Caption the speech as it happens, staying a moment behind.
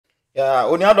Ya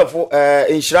oni adofo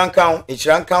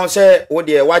insurance count say wo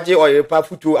de waje oyerepa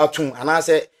afutuo atum ana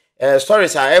say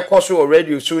stories a ekoso o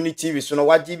radio so ni TV so no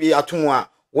waje bi atum a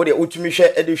wo de utumi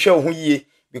hwe e de hwe ho yie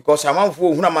because amanfo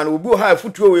ohuna ma no obi ha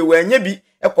afutuo we wanya bi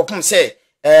ekopom say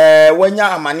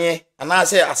wanya amane ana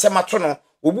say asemato no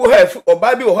obi ha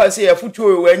oba bi wo ha say afutuo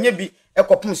we wanya bi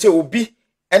ekopom say obi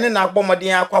ene na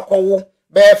agbomodin akwakowo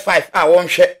be 5 a won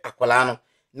hwe akola no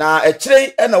na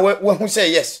ekire e na we hu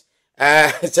say yes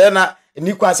na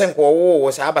ni kwanse ko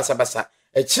wo sa abasa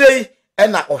echirei e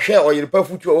na ohwe oyerepa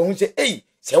afutuo wo hu se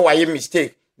se waye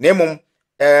mistake na emom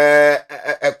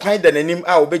kwan da nanim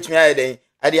a obetumi aye den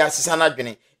ade asesa na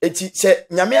dwene eti se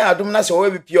nyame adom na se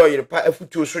wo bi oyerepa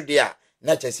afutuo so de a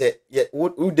na che se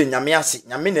wo de nyame ase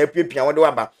nyame na apiapia wo de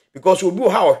waba because obi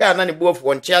ha ohwe na ne boafu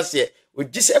won che ase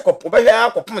ogi se kopo be hwe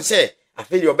akopom se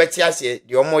afeli obeti ase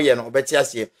de omoye no obeti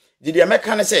ase didi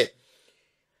ameka ne se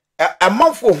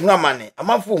amanfo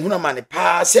hunamane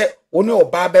pa se woni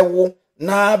oba bewo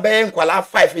na be nkwala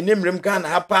 5 nemrem Ghana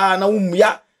ha pa na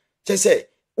umua che se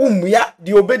umua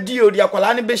di obedi odi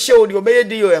akwala ne be hye odi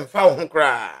obeyedi yo emfa ho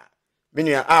kra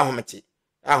menua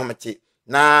ahomete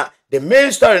na the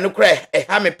main story no kra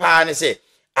ha me pa ne se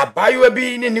abayo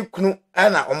bi ne kunu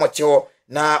ana omoche ho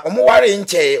na omoware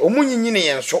nche omunyinyine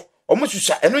yenso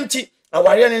omususa eno nti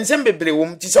aware ne nsem bebre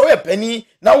wom ti se wo pani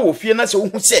na wo fie na se wo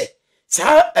hu se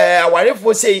sa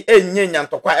awarefo sei enye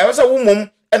nyantokwa e wose wumom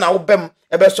na wo bem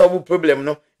e be solve problem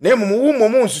no na emum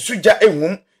wumom nsusuja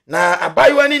enwum na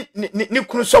abayo ni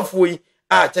kunu sofo yi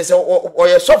a chese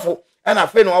oye sofo na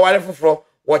afi no awarefo fro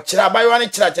wo kira abayo ni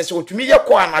kira chese otumi ye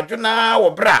ko anadwo na wo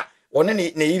bra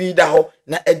woni ne yiri da ho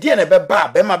na ede na be ba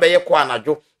be ma be ye ko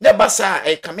anadwo ne basa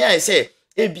e kame aye se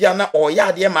ebia na oya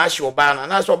ade ma ahye oba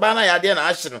na so oba na ya ade na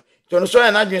ahye no to no so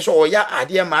ya na dwen so oya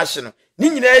ade ma ahye no ni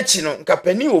nyina echi no nka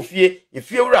pani ofie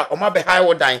wura oma be high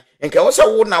wodan nka wo se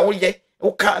wo na wo ye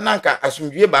wo ka na nka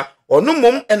asumdue ba onu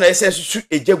mom na ese susu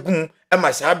ejagum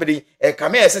ma sabiri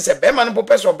kame ese se be ma no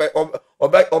popeso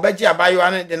obeji abayo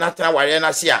an de natana ware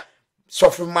na se a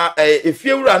sofuma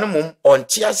efie wura no mom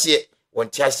onti ase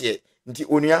nti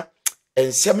onua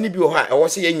ensem ni bi wo ha e wo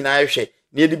se ye nyina ahwe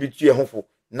na edi bitu ye hofo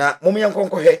na mom ye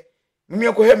nkonko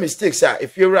mistakes a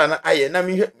efie wura na aye na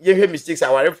ye hwe mistakes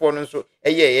a warefo no nso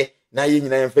eye na ye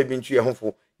nyina yemfa bintu ye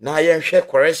hofo na ye hwe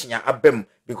correction abem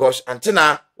because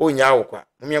antina onya awokwa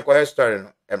mum ye ko story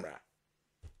no emra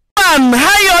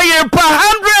Oyerepa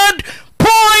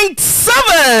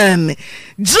 100.7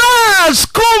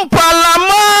 just kumpala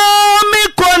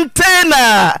mami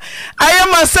container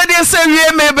ayama sede se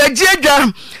wie me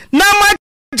bejedwa na ma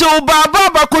jo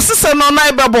baba ko sise no na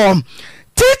ibebo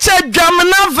teacher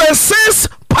Jamina versus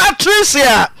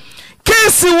Patricia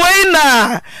Case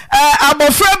Wayna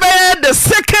abofra the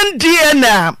second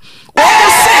DNA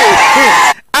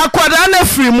akwada na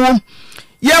frimu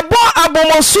yebo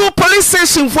abomosu police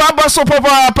station for abaso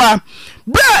papa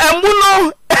bra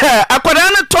emuno akwada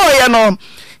na toye no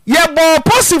yebo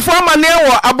posifo amane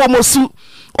wo abomosu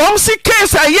omsi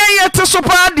case ayeye te so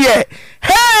pa de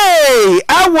hey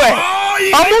awe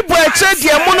omubo eche de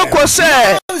emuno ko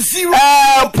se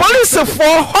police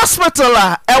for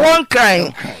hospital e won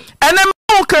kan ene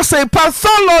mo ka say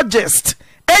pathologist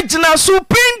ejina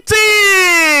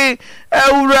supinti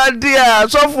uradia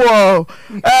so for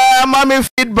mami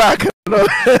feedback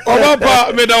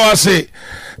Oba me da wase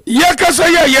yekasa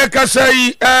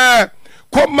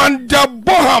Commander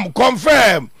Boham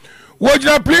confirm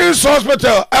wojina police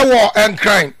hospital ewo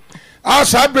encrime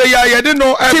asabre ya yede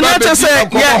no Tinata say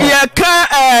ya ka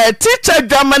teacher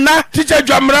Jamina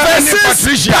and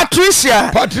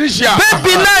Patricia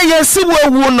baby na yesi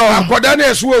wewu no akoda na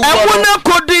yesi wewu na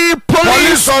kodi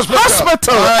police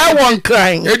hospital ewon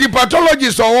crying edi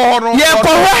pathologist owo ho no ye ko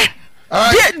hwe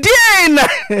Diana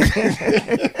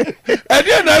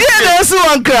si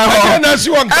wan kra ho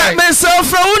me so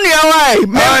fra unia wai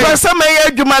me pesa me ye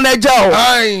adwuma na jaw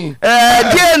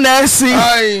Diana si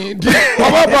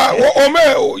baba o me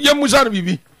yemusa no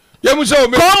bibi yemusa o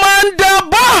me Commander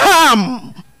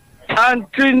Boham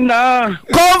Antina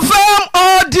confirm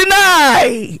or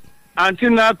deny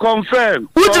Antina confirm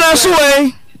Ujina so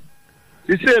we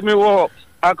you say me wo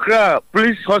Accra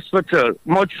Police Hospital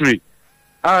mortuary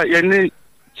yene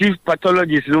chief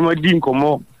pathologist no ma din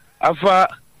komo afa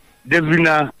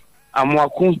Devina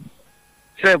Amwaku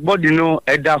say body no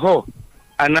eda ho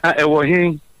ana ewo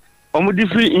hin omudi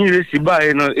free inresi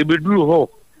bae no ebeduru ho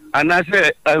ana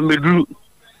say meduru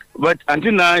but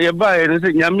antina ye bae no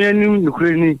say nyame anim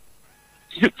nukure ni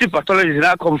chief pathologist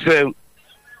na confirm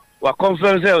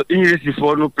say inresi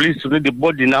for no police to the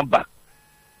body number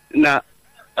na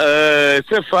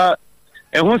say fa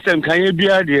ehun sem kan ye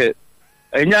bia de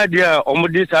enya dia omo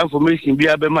this information bi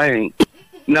abema hen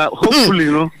na hopefully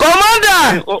no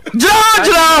commander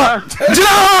jira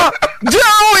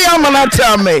ya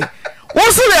manata me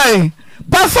wo say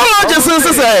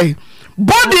pathologist say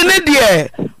body ne de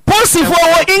posifo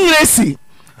wo ingresi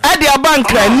ade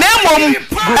abankra nemom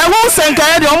eho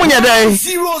senka de omo nyede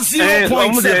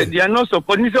 0.7 they are not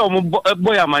support ni say omo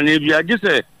boy amane bi age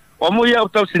say omo ye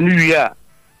autopsy ni wi a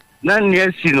na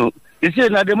nesi no you see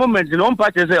na the moment no on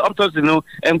part say autopsy no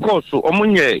enko so omo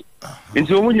nye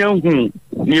nti omo nye hu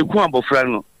ni eku abofra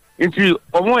no nti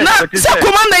omo expect say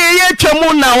commander ye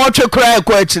atwamu na wotwe kra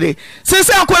ekọ akire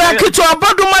since akwara kitu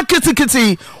abodoma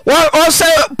kitikiti o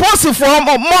say posifo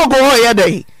mogo ho ye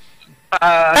dey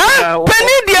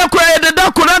penny dia kra de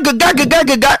da kra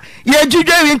gaga ye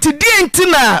dwudwe nti die nti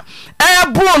na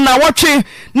ebo na wotwe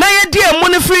na ye die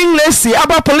monitoring nurse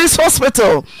aba police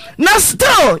hospital na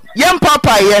still ye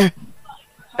papa ye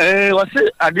was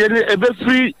ade ne ebe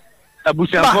free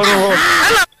abusiafo no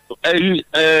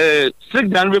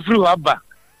signal be free aba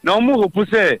na omo hope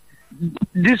say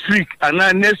this week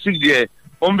and next week there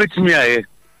on betimi aye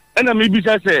na me bi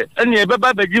say ene ebe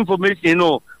ba beg information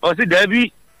no o say there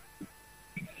be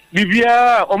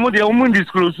bibia omo de omo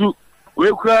disclose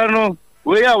we kra no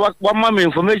we ya wa ma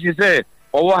information say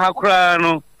owo ha kra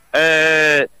no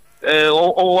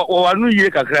o anu ye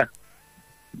kakra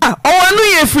o anu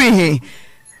ye free he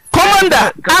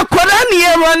commander akwara ne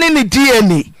ye run ni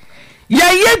DNA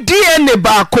ye DNA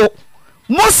baako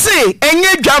mo se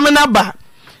enye dwamena ba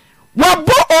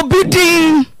wabo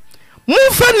obidin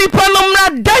mu fa nipa no mra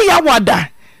da ya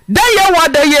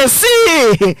wada ye si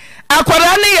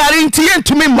akwara ne yare nti ye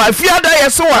ntumi mafia da ye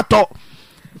so wato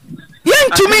ye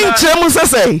ntumi nkyeremu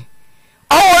sesei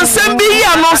o nsem bi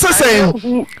ya no sesei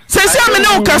sesi amene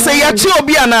o kase ya chi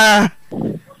obi ana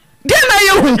de na ye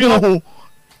hu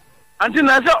anti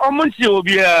na se omonchi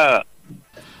obi a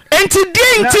enti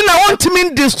die nti na wontumi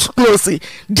disclose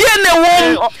die ne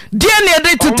won die ne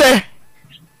de tete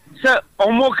se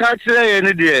omo ka kire ye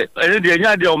ne de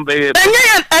nya de ombe ye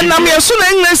enye enam ye so na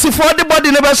englesi for the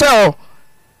body ne be se o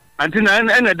anti na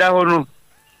ene da ho no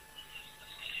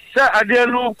se ade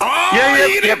no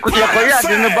ye koya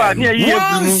ade ne ba ne ye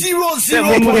bu se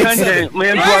mo kanje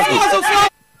me nduaso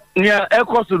ni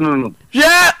ekoso no ye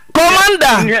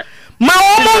commander ma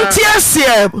womo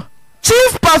ntiasie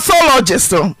chief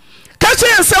pathologist catch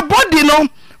say body no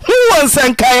who was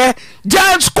enkaye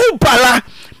judge kupala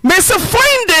me se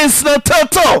findings no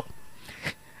toto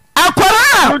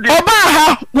akwara oba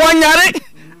ha wonyare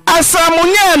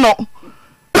asamunye no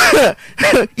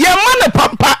ye man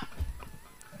papa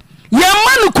ye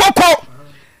man koko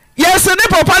yes ne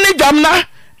papa ne dwamna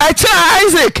achira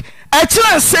Isaac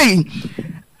achira say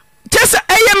just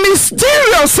a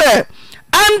mysterious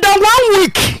under 1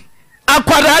 week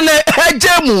akwara ne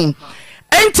hajemu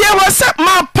enti e was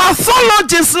ma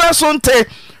pathologist na sonte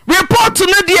report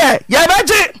no de ya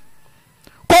baje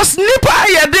cause nipa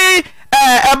ye de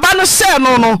eba no share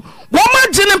no wo ma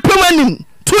gine pemanim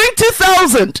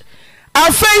 20,000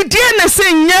 afei die ne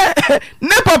se nye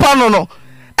ne papa no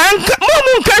enka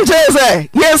momu kan jeze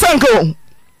ye sanko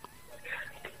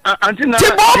antina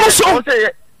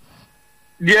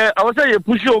I was say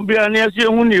push on be an yes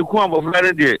you ni ku abofra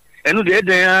de enu de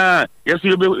den a yeso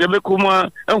ye be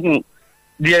kuma ehun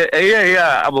de eye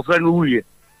ya abofra no wuye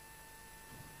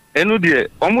enu de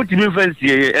omutimi fancy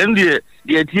ye enu de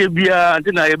tie bia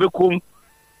antina ye be kum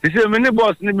se se me ne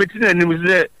boss ni metina ni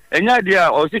se enya de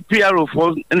a o se PRO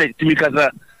for na timi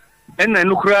kasa ena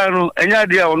enu kura no enya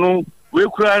de a ono we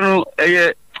kura no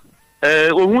eye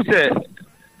ohun se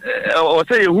o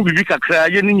se ye hu bibi kakra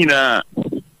ye ni nyina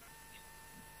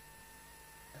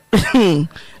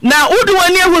na udu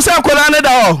wani ehu sa kola ne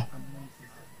da o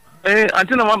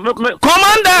antina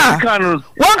commander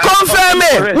what confirm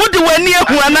udu wani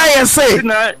ehu ana ye say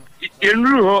na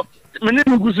enru ho mene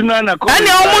ngusu na na ani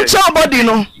o mu nche body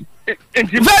no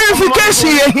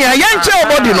verification ye hia ye nche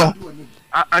body no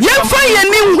ye fa ye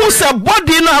ni hu se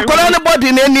body no akola ne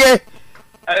body ne nie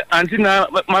antina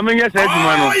mamenye sa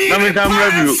eduma no na me sam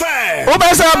review o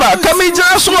ba sa ba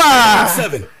kamijira so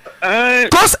a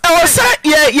cause I was say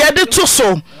ye de to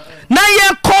so na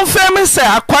ye confirm say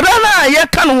akwara na ye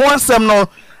kan ho asem no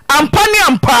ampa ni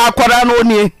ampa akwara no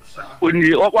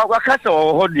oni wakasa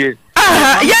ho de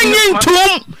ye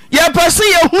nyintum ye pese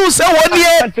ye hu se woni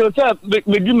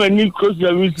me di mani cross ya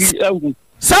wisi ahu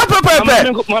sa pepepe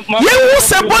ye hu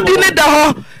se body ni da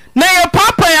ho na ye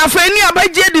papa ya fa ni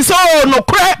abaje di so no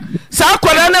kre sa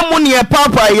akwara na mu ni ye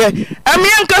papa ye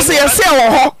amian kase ye se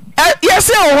wo ho yes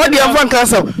o hodi amfan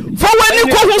kansa for when you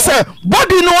ko hu say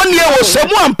body no one ye wo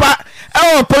shemu ampa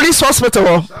e police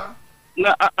hospital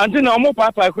na anti na omo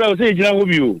papa kura o say gina ho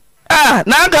bi o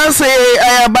na kan say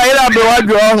ayabayira be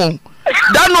wadwo ho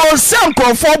da no sem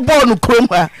krofo ball krom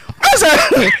ha asa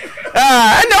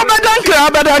ene obedan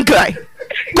krai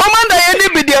commander ye ni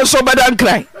bi de so obedan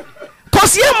krai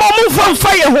cause ye mo mu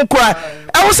fa ye ho kwa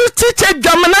I was teacher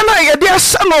jamana na ye de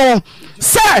asa no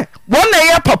say won na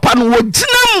ye papa no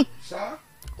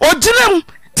oginam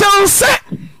till say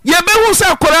ye be hu say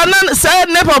akora na say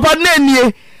ne papa na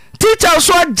anie teacher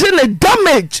so agene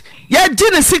damage ye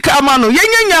gene sika ama no ye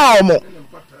nyanya omo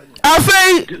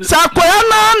afei sakora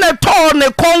na ne to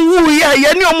ne konwu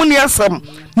ye ni omu ni asam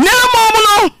ne mo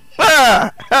no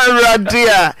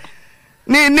radia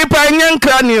ni pa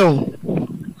nyankra ni o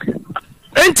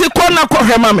enti kona ko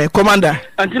hema me commander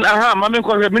anti aha mame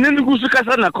ko hema ni gusu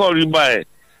kasa na call ribae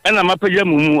ena mapaja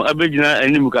mumu abegina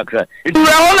animu kakra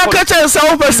ura hona kacha sa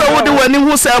wo pesa wo de wani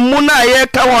hu sa mu na ye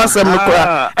ka won asam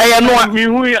kura eye no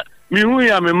mi hu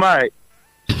ya me mai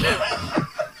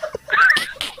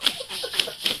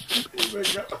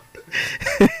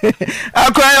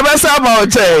akwa besa ba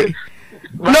oche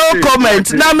no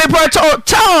comment na me pa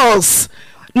Charles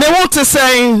ne want to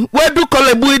say where do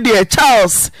kolebu there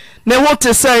Charles ne want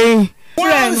to say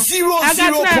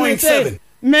 100.7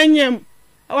 menyem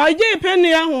waje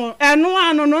penny ahụ enu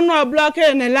anu no block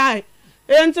in line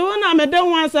enti wona me de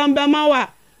ho asamba mawa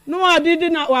no adidi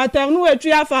na watam no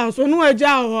atwi afa so no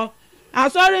agya ho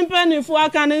asori penny fu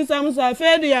aka ne nsam so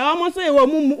afedi ya omo se wo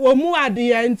mu ade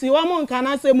ya enti wo mo nka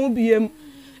na se mu biem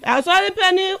asori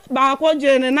penny ba ko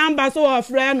je ne number so wo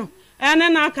frɛ no ene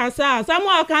na kasa samu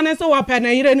aka ne so wo pe na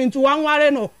yire nti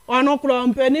wanware no ono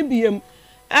kro penny biem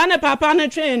ene papa ne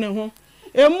twen ne ho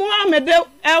emu amede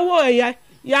ewo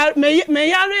ya me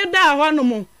yare da ho no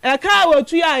mo e ka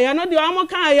wotu ya no de omo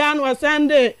kan ya no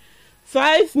Sunday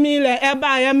 5 million e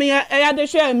ba ya me ya de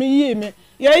hwe me yi me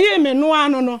ya yi me no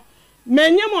ano no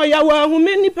menye mo ya wa hu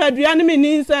me nipadua ne me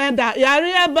ninsa da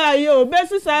yare e ba ye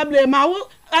obesi sable ma wo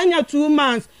anya 2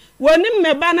 months woni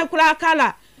me ba ne kura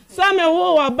kala same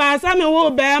wo wa ba same wo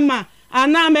be ma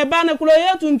ana me ba ne kuro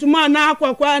ye tuntuma na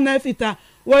akwakwa na fita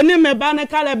woni me ba ne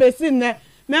kala besi ne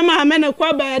mema amene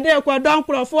kwa ba de kwa don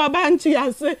krofo ba nchi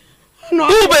ase no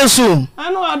ubesu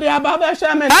anu ade ababa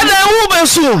shame ade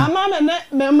ubesu ama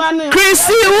me mane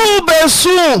Chrissy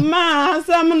ubesu ma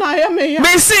asam na ye me ya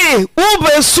besi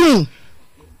ubesu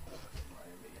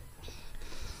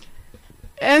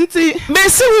enti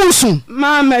besi usu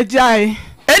ma mejai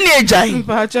eni ejai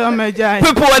mpa cha mejai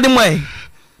people wadi mai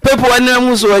people wadi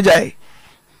musu ejai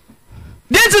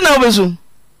denti na ubesu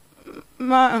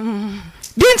ma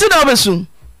denti na ubesu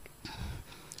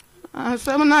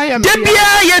asam na ye me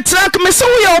debia ye track me so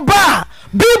ye oba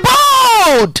be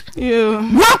bold you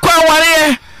wakwa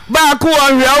ware ba ko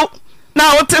ohrew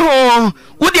na wote ho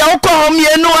wodi awko me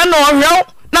enu ana ohrew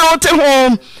na wote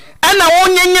ho ana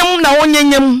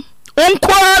wonyenyem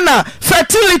onkwa na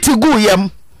fertility gu yam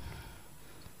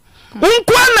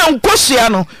onkwa na nkosua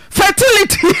no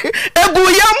fertility egu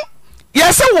yam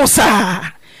yese wo sa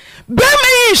be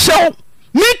me show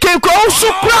Mike ko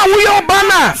sukra wo yo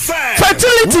bana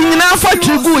fertility nyina fa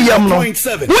trigu yam no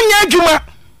wonya adwuma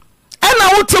ana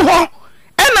wote ho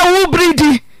ana wo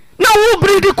bridi na wo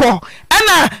bridi ko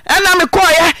ana me ko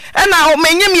ya ana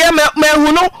menyem ye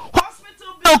mahu no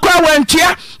hospital bill ko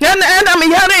wantua ana me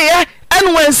yare ye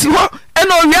ana wansi ho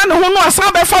ana owia ne ho no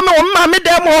asa be fa me wo ma me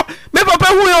dem ho me papa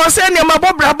hu yo se ne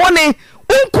mabobra bone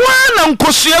nkwa na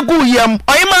nkosua gu yam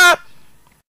oyima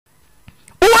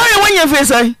wo wanya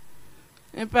face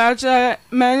Ipacha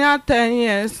menya 10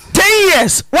 years. 10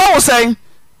 years. What was saying?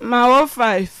 Ma wo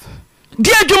 5.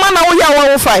 Dear Juma na wo ya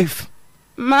wo 5.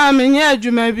 Ma me nya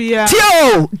adwuma bia.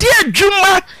 Tio, dear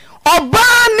Juma,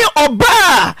 oba ni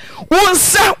oba.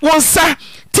 Wonsa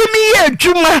timi ye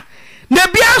adwuma. Na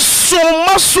bia so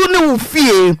maso ni wo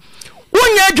fie.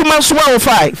 Wonya adwuma so wo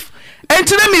 5.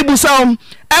 Entire me busa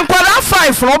enkwara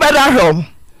 5 no be da hwom.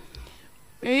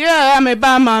 Yeah, me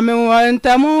ba ma me wo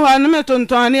entamu ho ne me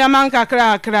tonton ne amanka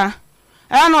kra.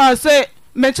 Ano say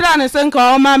me kira ne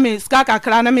senka o ma me ska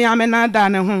kakra ne me amena da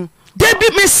ne ho. Debi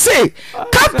me say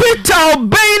capital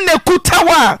bain ne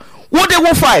kutawa wo de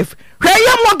wo 5. Hwe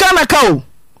ye mo Ghana ka o.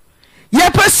 Ye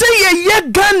pese ye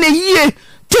Ghana yie.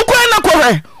 Tukwa na ko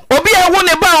hwe. Obi e wo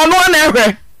ne ba ono na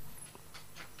hwe.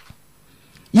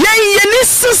 Ye ni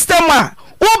system a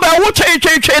wo ba wo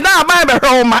twetwe na ba be hwe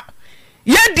o ma.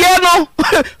 Ye dia no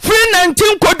free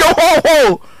 19 kodo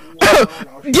ho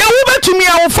dia wo betumi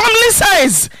a family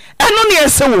size eno ne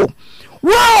ese wo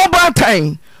wa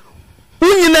obatan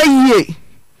unyina yie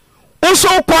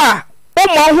unso kwa o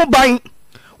mo ho ban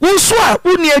unso a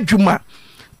uni adwuma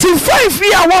ti 5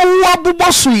 year wa wo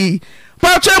abubo so yi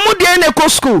pa twa mu dia ne ko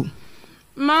school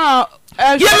ma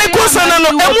Yemi kusana no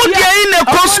emu dia in a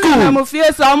co school.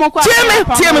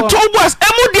 Tiemi tobos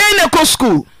emu dia in a co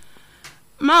school.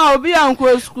 Ma obi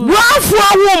anko school. Wafu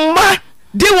awoma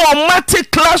de wo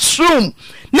mate classroom.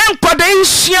 Na nkwada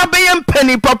nhia beyem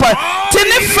penny papa. Ti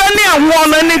ne fani awo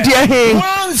no ne dia he.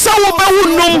 Sa wo be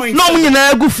wunum no nyina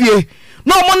agufie.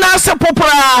 No mo na se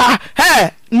popora.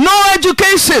 No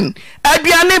education.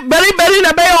 Aduane beri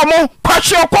na be omo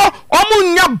kwahweko omo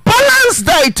nya balanced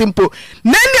diet mpo.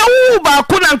 Nene wo ba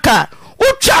ko nanka.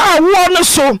 Utwa awo no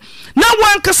so. Na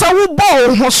wankasa wo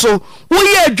bo ho so. Wo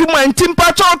ye adwuma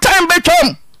ntimpa cho time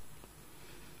betwam.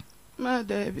 Ma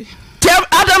David. Tem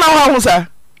adana ho sa.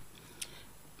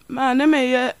 Ma na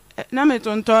me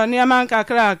tonto ni ama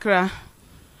kakra.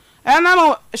 Ena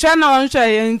mo hwe na on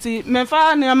hwe ye nti me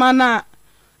fa ni ama na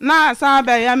sa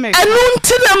be ya me. Enu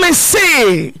nti na me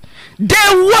say day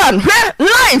one where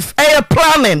life a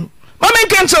planning. Mama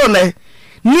kenso ne.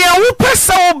 Ni a wo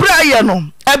pesa wo bra ye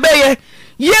no. Ebeye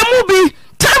ye mu bi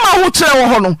time a wo tere wo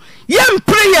ho no. Ye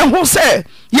mpre ye ho say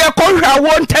ye kohwa wo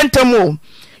ntentemo.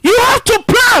 You have to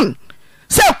plan.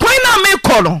 Say kwina me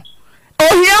ko no.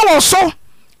 Ohia wo so.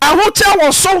 Ahotel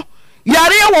was so,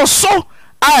 yare was so,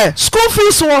 school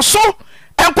fees was so,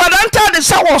 and quadranta de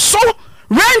sa was so,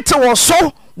 rent was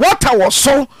so, water was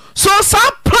so. So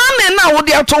some planning now with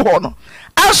the atohono.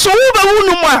 As so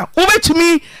over to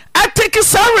me, I take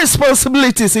some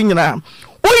responsibilities in your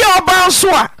we are bound so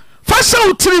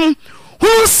fashion trim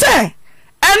who say,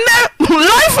 and then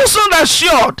life is not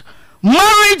assured,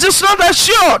 marriage is not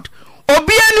assured.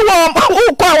 Obi anyone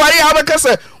who kwawari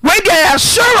abakase we get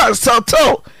assurance so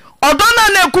odona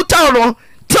na ekuta ro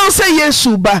tell say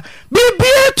Yesu ba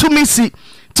bibie to me si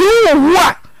ti wo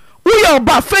wa wo ye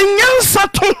oba fanyansa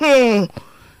to ho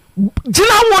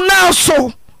gina wo na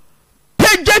so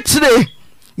pejetire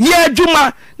ye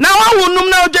adwuma na wa wonum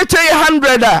na ojete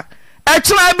 100 a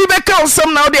etena bi beka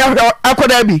osem na wo de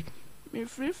akoda bi me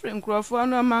free nkrofo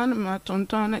anu ma na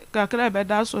tonton kakra be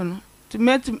da so no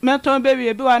meton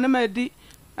baby bi wa na ma di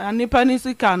anipa ni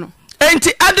sika no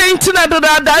enti adenti na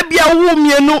da bia wo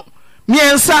mienu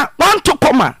miensa wanto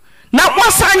koma na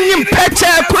wasanyim peche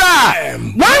kra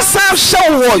wansa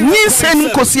show nyinsen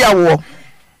kosia wo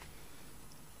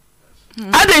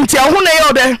adenti ahu na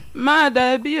yode ma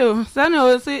da bio sani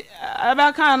o si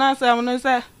abaka na sam no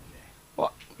se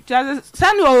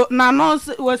sani o na no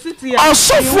wo city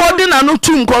osofo di na no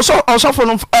tum ko osofo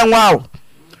no enwa o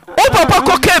papa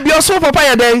ko ke bi osofo papa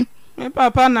ye den me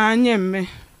papa na anyem me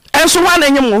enso wa na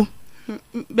anyem wo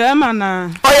be ma na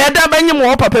oyeda banyem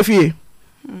wo papa fie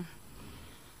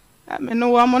me no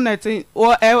wa mo na ti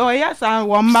o ya sa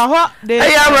wo ma ho de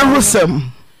eya rahusem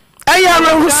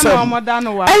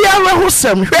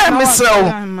hwe mesrew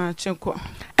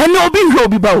ene obi hwe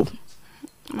obi ba o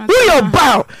wo yo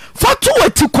ba fatu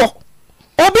watiko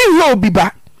obi hwe obi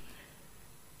ba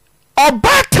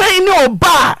oba tan ni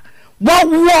oba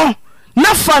wo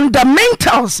na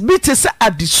fundamentals bi te se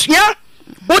adesua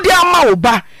wo de ama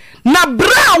oba na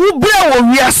bra wo bra wo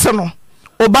wiase no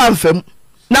oba mfam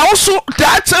na wo so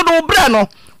taate no bra no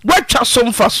watwa so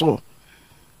mfa so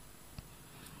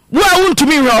wo a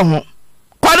wontumi hwe ho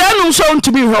kwada no so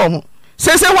wontumi hwe ho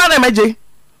sese wa na meje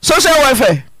social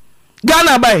welfare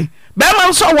Ghana bai be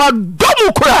ma so wa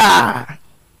domu kura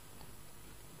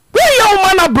we yo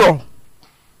mana bro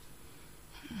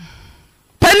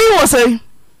Penny was say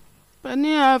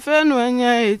Penny a fe no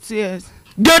anya 8 years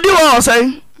Jodi was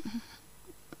say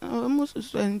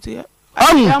almost 20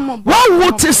 what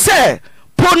would say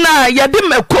pona yade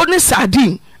meko ni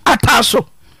sardine ataso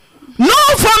no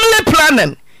family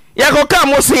planning yakoka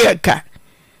mo se yeka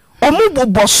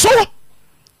omububo so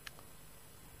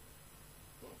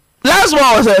last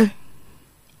one was say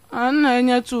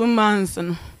anya 2 months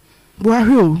no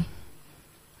Buhari o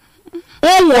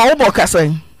wo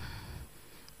kasan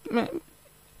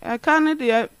I can't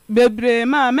de bebre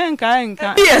ma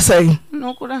menka yes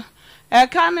no kura I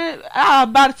can't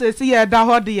bar se si e da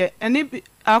hode ye eni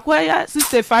akwaya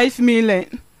 65 million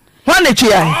one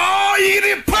chia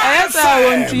esa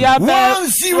ontua be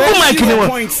o makini wo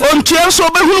ontua so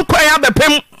be hu kwan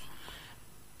abepem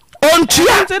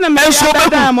ontua enso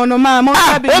be hu mo no ma mo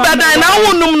ka bi o da dan na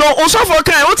wonum no o sofo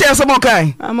kan o te asem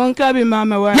kan amon ka bi ma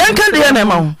me wa yanka de na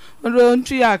ma wo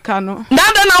ontua aka no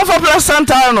dada na for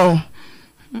placenta no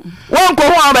won ko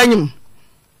ho abanyim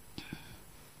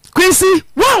Quincy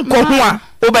won ko ho a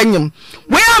obanyim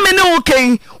we am ne wo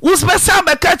kan wo special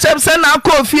be catch up say na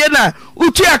ko fie na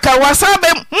utu aka wasa be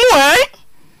mu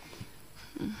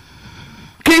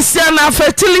Christian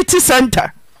Fertility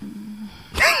Center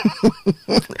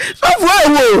so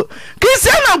wo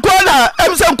Christian ko na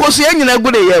em say ko so nyina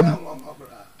gude yam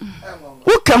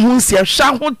Who can who see a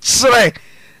sham who say?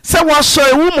 Say what so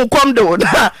a woman come do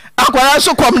akwara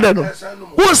so come do.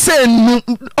 Who say no?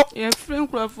 Ye free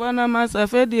crofo na masa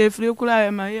fe de free kura e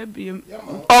ma ye biem.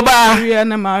 Oba.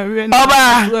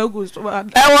 Oba.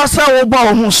 E was say wo bo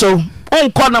ho so.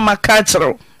 Unko na maka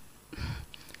kire.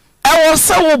 E was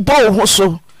say wo bo ho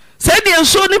so. Say de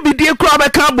nso ni bidie kura be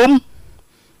ka bom.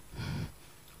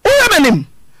 Wo menim. E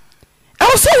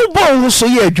was say wo bo ho so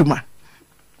ye adwuma.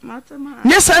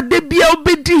 Yes, I did be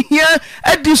obedient here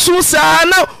at the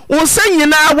Susana or saying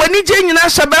now when you jing in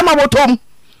Ashabama bottom.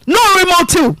 No remote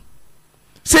too.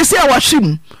 Say, I was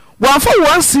him. One for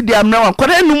one city, I'm now a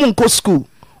co school.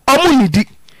 Omunidi.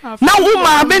 Now, whom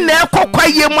I have been there,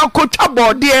 Coquay, Marco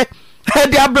Chabo, dear.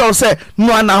 Head the Abel said, no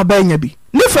one now, Benyaby.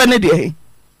 Never day.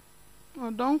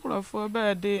 Don't call for a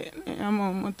bad day. I'm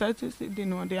on 30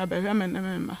 sitting on the Abraham and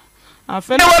member. I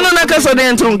feel no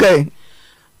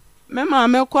Mema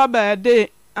amekwa bade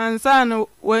ansa no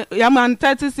yaman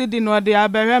 30 cedi no de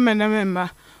abereme na memba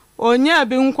onya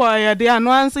bi nkwa ya de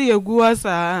ano anse yegu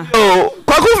asa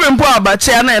kwaku vimpo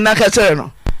abache na na kachere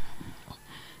no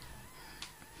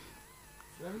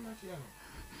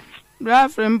bra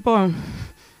frempo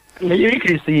me yiri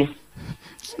krisi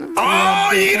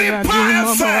Oyerepa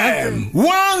FM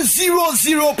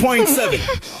 100.7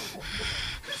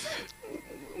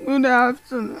 Good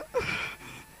afternoon.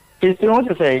 Krisi what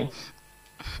you say?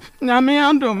 Nami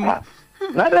andom.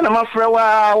 Na na ma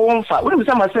frewa wonfa. We be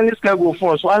say ma send this guy go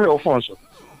phone so I your phone so.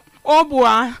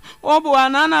 Obua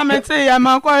na mete ya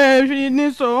makwa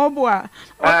ni so obua.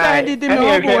 Okay didi me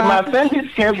obua. Ma send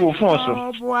this guy go phone so.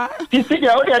 Obua. Krisi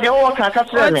ya o de work kan ka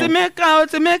tell me.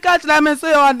 Otimeka tell me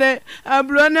say o de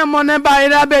abro ne mo ne ba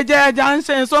ira beje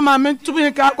jansen so ma me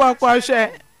tubi ka kwa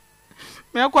hwe.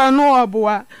 Me kwa no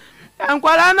obua.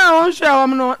 Ankwara na won hwe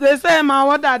wom no they say ma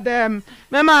woda dem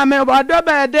me ma me odo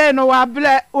be dey no wa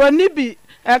ble oni bi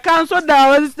e kan so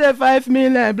da we say 5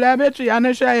 million ble metri ya ne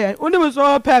hwe ye oni mo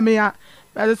so pe me ya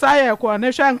be say ye ko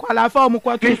ne hwe nkwala fa mo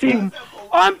kwa tutum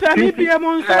on pe mi bi e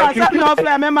mo so asa no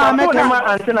fle me ma me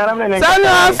ka sa no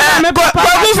asa me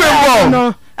papa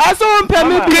no aso on pe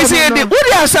mi bi Krisi de wo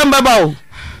di asamba ba o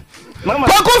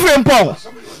Kwaku Frempong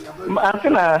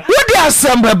Antina wo di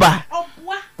asamba ba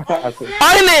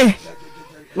Aine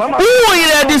who you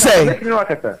ready say?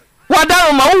 What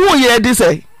down ma who you ready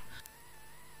say?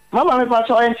 Mama me pass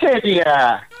on chedi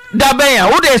ya. Da ben ya,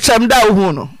 who dey cham da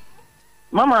hu no?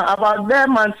 Mama about there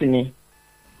month ni.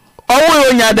 Owo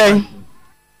onya den.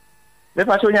 Me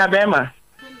pass onya be ma.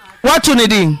 What you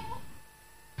need?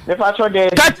 Me pass o de.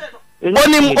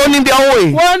 Onim bi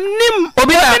owo. Onim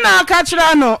obi na ka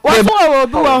kira no. Wo so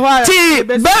obi wo ho. Ti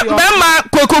be ma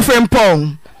Kwaku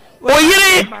Frempong.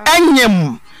 Oyire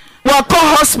anyem wako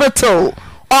hospital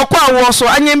okwa wo so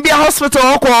anyem bia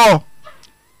hospital okwa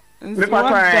me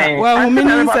patwa wa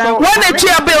humini sa when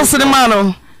chia bills ni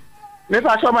mano me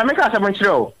patwa ma me ka sabon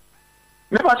chiro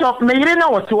me patwa me yire na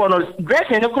wote wo no dress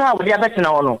ni kura wo dia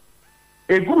betina wo no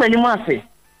egu mani ase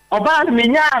oba na me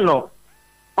nya no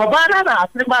oba na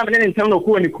asiri ba me ne ntem no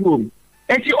ko ni kuom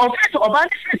enti office oba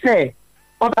ni se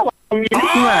oba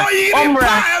Omra,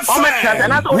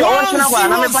 and that's all.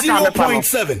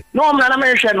 No, I'm not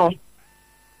American.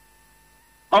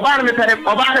 Obama,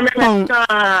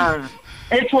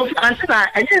 it was Antina.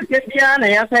 I didn't get Diana.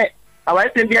 I said, I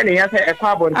was in Diana. I said, a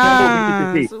carbon.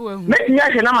 Make me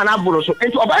a man aburo. So,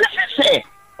 into Obama say,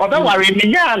 Oba worry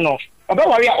Miliano, Oba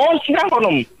worry all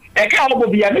Snapon. A cow will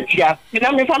be a mixture.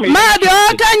 Mad,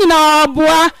 can you know,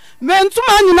 boy?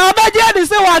 Mentuma nyina obaje de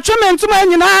se wa twa mentuma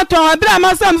nyina aton abira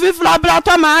masam fifla abira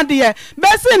to ma de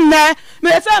besi nne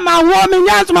me se ma ho me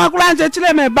nyantuma kura nche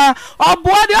kire me ba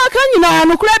obo de aka nyina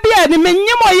no kura bia ni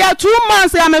menyimo ya 2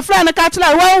 months ya me friend ka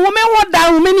kire wa wo me ho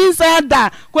da wo me ni se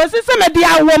da kwesi se me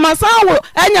dia wo masan wo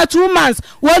anya 2 months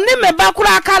woni me ba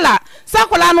kura kala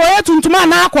sakola no ye tuntuma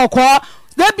na akokọ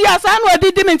Debi asanu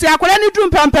odidi minti akwara ni drum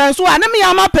pempen so ane me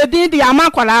yama pedin di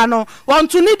yama kwara no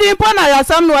wontu ni din po na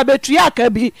yasam no abetua aka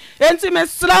bi enti me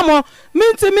sramo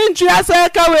minti mintu asa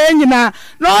ka we nyina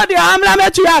no de amra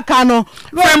metua aka no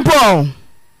Frempong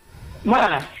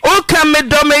ma o ka me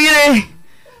do me yire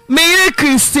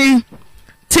Kristi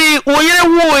ti oyire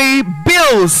wo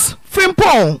bills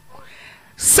Frempong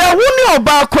se woni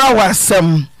oba kwara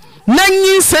wasem na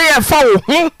nyi se ya fa wo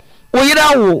ho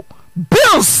oyira wo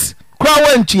bills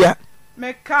Krawantia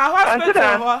Meka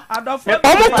hospital ho adofo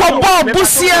omukobo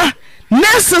busia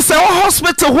nurses e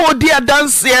hospital ho dia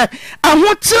dance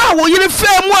ahotira wo yire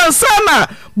fam ansana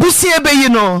busia beyi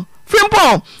no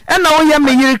Frempong na wo ya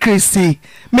me yire Kristi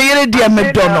me yire dia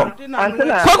me dono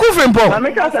Kwaku Frempong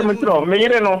me ka se me tro me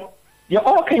yire no ye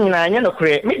o kanyina anya no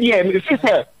kre me dia me fi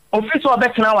se office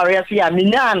obekena ware ase ya me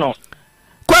nya no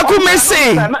kwaku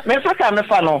mesi me faka me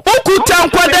fa no ukuta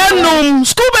nkwada num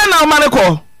school be na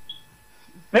omaneko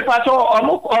me pa so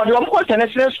omo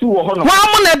international school wo ho no wa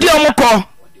mo na di omko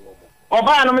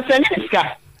oba no me send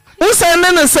sika who send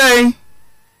no say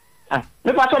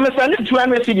me pa so me send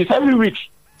 200 cedis every week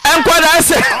enkwada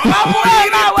say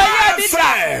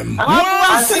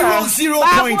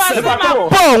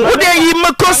Pon wo dey yi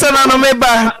me kosa no me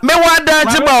ba me wada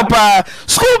jiba pa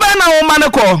school be na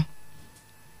omaneko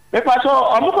me pa so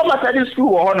omo ko Methodist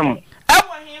school wo ho no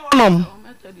nom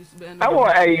awo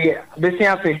ai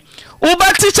besiafe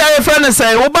Uba teacher your friend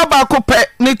say uba ba ko pe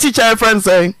ni teacher your friend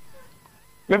say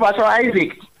me pa so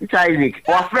Isaac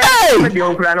wa friend me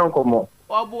onkra no komo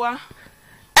oboa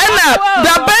ena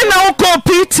da ben na uko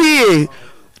PTA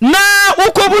na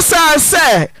uko busa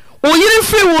say oyiri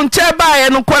free wo nche ba ye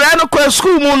no kwara no kwa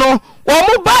school mu no wo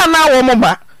mu ba na wo mu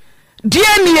ba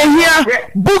die ni ehia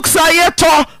books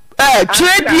ayeto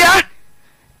trade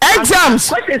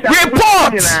exams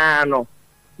reports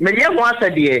me ye ho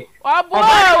asade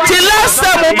ti last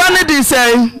time uba ne di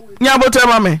say nyabote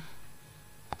ma me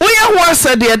wo ye ho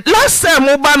asade last time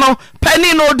uba no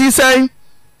penny no di say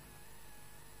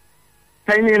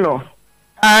penny no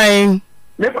ai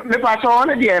me pa so on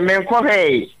de me ko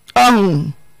hey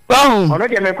ono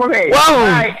de me ko hey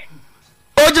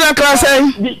ojina class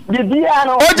bibia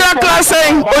no ojina class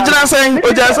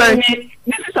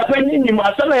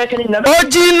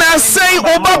ojina say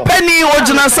oba penny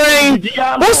ojina say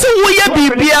wo se wo ye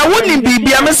bibia wo ni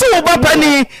bibia me se oba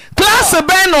penny class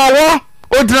ben no wo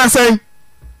ojina say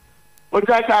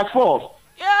ojina class 4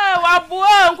 wa buo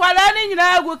nkwala ni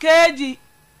nyina agu keji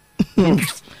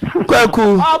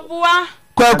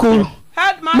kwaku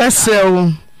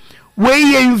mesel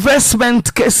we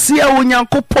investment kesia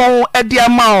onyankopon ede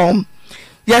ama o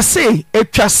yesi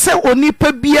etwa se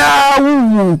onipa bia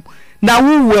wuwu na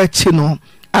wuwu achi no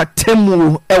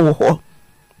atemu ewo ho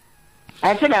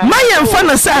maye mfa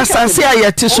na sa asase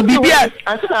ayete so bibia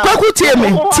kwaku tieme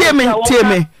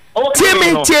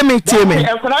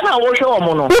ekona na wo hwe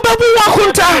omo no ubabu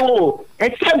wakunta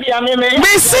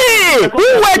mesi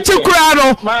uwe chikura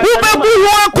no ubabu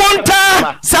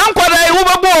wakunta sankwada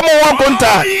ubabu omo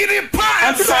wakunta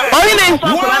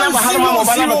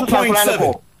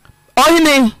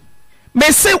oyini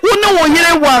mesi wone wo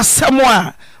yire wasam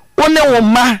a wone wo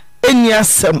ma eni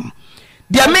asem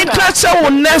dia me klacha wo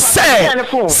nese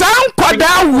sankwada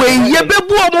we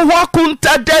yebebu omo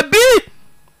wakunta dabi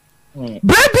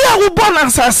baby a wo born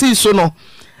asasi so no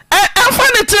amfa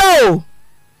ne tro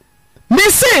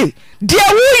me say dia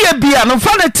wo ye bia no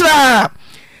fa ne tra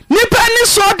nipa ni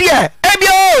so dia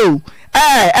ebia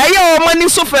aye o mani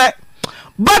so fe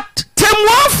but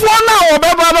temwafo na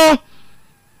obeba no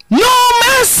no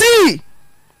mercy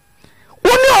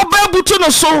woni obabuto no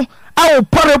so a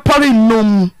pore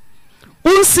num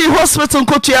unsi hospital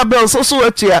kotua bell so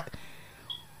atua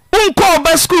unko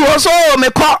oba school so me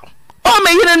ko o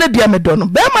me yire ne dia me do no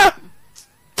bema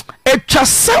etwa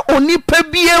se onipa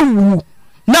bi ewu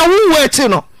na wuwu echi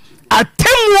no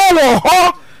atemwo wo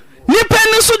ho nipa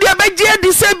ni so dia begie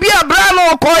di se bi abra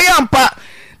no ko yampa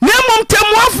na mum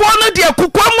temwafo no dia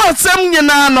kokwamu asem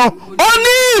nyina no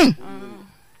oni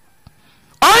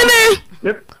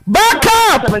back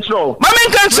up mama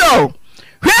nkancho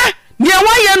hwe ne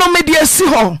waye no me dia si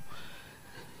ho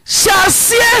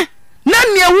shasie na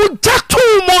ne wu jatu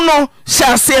mu no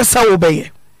shasie sa wo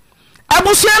beye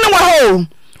abusua ne wa ho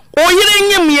oyire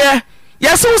nyimye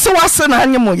yesi so wase na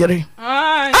anyem oyire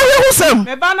awe husem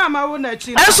me ba na ma wo na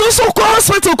chi eso so ko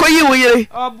hospital ko yi oyire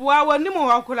obua woni mu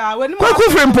wakura woni mu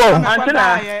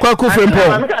kwaku frempo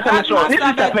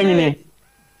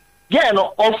yeah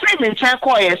no o free me check ko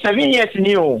 7 years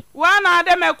ni o wana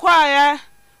de me kwa ye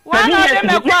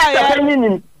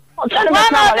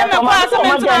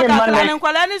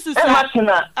nkwala ni susa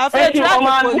afa tra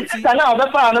na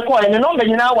obefa na ko ni no be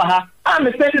nyina wa ha a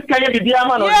me say this kaye bibia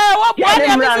ma no yeah wo pa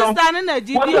ya me sister ni na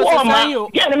gidi o sisan yo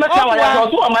yeah ni me ta wa ya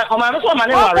so o ma so ma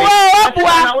ni wa re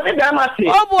na wo ni da ma ti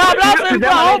o bu abla friend o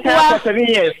 7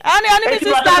 years ani me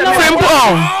sister no friend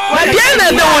wa dia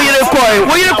na de wo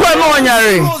yire ko no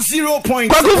onyare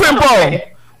kwaku friend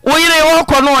wo yire wo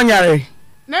ko no onyare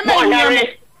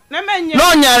no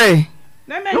onyare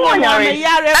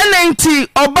enenti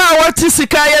oba wati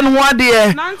sika ye no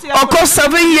ade oko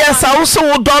 7 years awso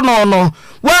wo do no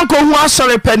wanko hu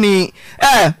asore pani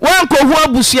wanko hu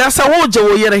abusua sa wo je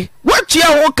wo yere watua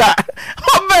wo ka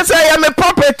obesa ya me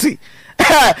property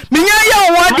minya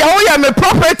ya wo ade wo ya me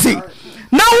property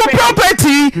na wo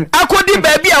property akodi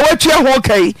baabi a watua ho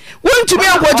kai wontumi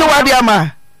ankoje wo ade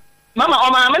ama mama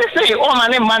o ma me say o ma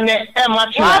ne man ne e ma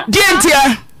tuna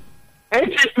dientia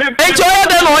Echo ya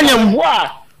de no onyam.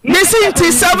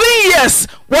 Missing 7 years.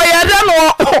 Why I don't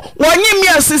know. 1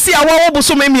 year sisi a wo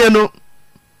buso memienu.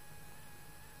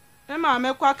 Emma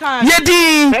me kwa kan.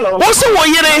 Yedi. Wo so wo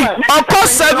yire of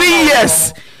 7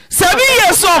 years. 7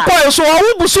 years so ko so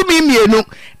wo buso memienu.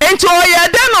 Enti o ya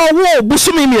dan no wo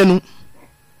buso memienu.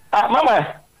 Mama,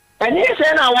 ani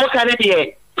se na wo ka de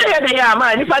de. Say de ya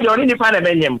ma ni fa de oni ni fa na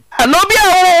benyem. No bia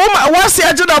wo wasi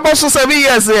age da boso 7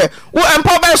 years e. Wo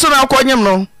empo ba so na akonyem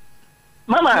no.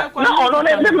 Mama, na ono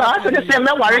na be ma so de se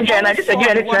me ware ge na de se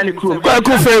ge ni tani kru.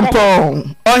 Kwaku fempo.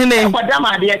 Ohine.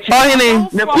 Ohine.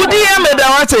 Udi ya me da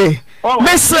wate.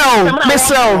 Mesel.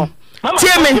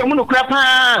 Tie me.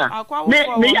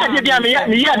 Me ya de bia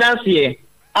me ya dance here.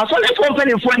 Aso le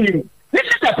company fo nim. This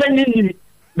is a penny nim.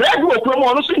 Bread wo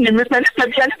promo no so nim me se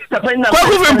bia ni se penny na.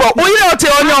 Kwaku fempo. Oyi o te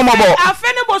onye omobo.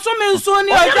 Afeni bo so me nso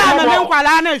ni oja me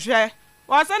nkwala na hwe.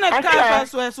 Wasa na ka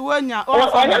so so wonya.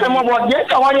 Onya me mobo, je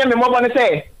ka wonya me mobo ni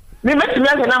se. Me metimi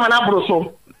ante na mana bro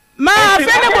so. Ma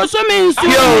afeni bo so me nso.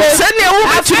 Yo, se ne wo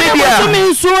betimi bia. Bo so me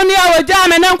nso ni oja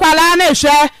me nkwala na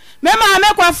hwe. Me ma me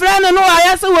kwa friend no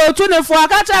ayase wo tu ne fo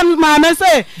akacha ma me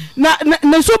se na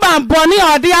ne suba boni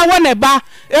ode awo ne ba.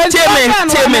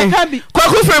 Teme.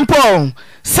 Kwaku fempo.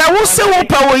 Sa wo se wo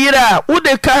pa wo yira wo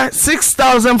de ka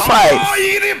 6005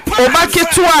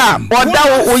 obaketo a oda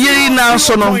wo yiri na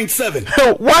so no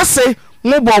wase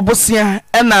mo bobosia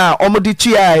na omodi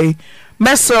tuai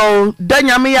mesel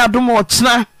danyame ya dom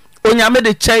ochna onyame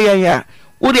de cheya ya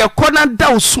wo de kona da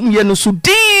osum ye no so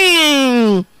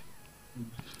din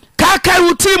kaka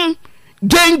utim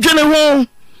genjene ho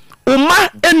uma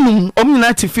enum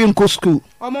omnyina tifi nko school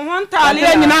omo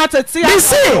hontale nyina atete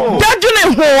bisi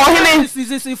dadwene ho ohene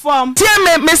sisi form tie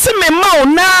me se me ma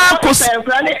na kos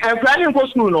enfrani nko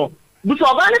school no buso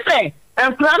obani fe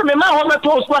enfrani me ma ho me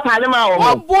to school tale ma ho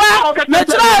oboa me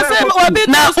try se obi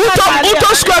na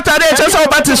uto school tale che so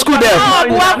obati school there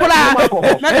oboa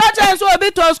kula me ka che so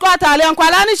obi to school tale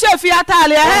nkwala ni shefi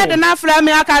atale head na fra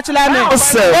me aka kila me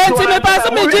enti me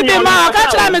pass me jibi ma aka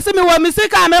kila me se me wo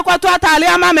misika me kwato atale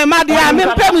ama me ma dia me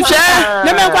mpem che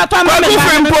ne me kwato ama me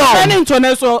ni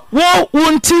ntone so wo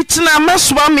unti tina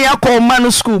meswa me akoma no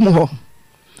school mu ho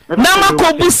na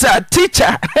makobusa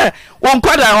teacher won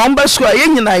kwada won ba school ye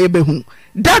nyina ye behu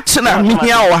that na me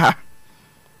hia wo ha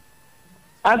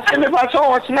ante me pa so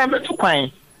wo na me tu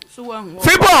kwan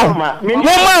Fibo mo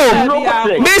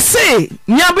me say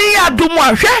nyabe ya dum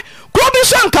ahwe ko bi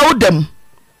so nka wo dem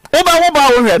wo ba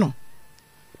wo hwe no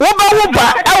wo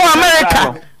ba e wo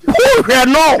America wo hwe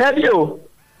no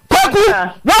kwaku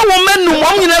wo menu mo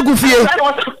nyina gufie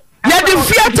ya de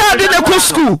fiata de ko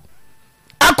school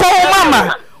akọ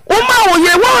mama wo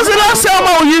ye wo ze la se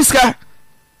ma wo yiska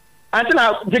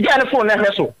antina jiga ne phone na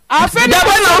heso afeda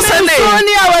na wo send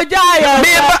ni awaja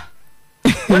ya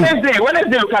Wednesday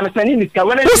can send in iska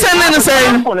who send in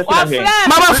say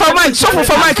mama for mic so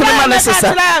for mic ni ma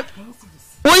necessary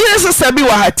wo ye sister bi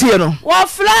wa hatie no wo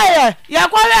flyer ya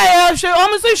kwala ya hwe o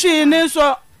msi hwe ni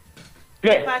so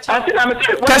antina me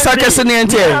kasa ni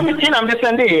entie I'm the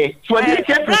Sunday so dey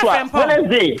check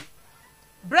Wednesday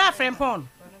bra frempon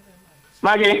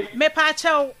Mage me pa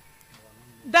chew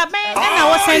da me na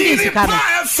wo send sika no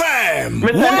me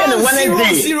send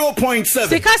Wednesday 0.7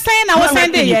 sika say na wo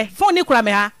send ye phone ni kura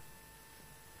me ha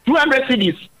 200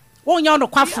 cedis wo nya no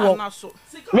kwafo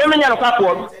me nya no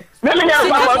kwafo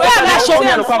na so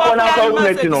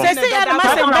no se ya na ma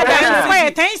se da ko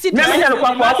ye 10 cedis me nya no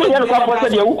kwafo se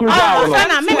de wukuru ba wo no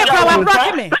na me kwa wa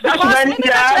block me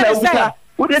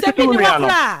wo de ti tu no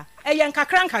e ye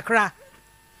nkakra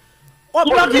o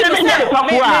block me nya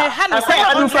kwafo a say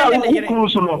adu fa wukuru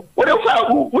so no wo de fa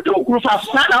wo de wukuru fa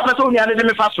na ba so nya de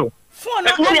me fa so phone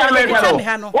no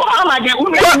o amage go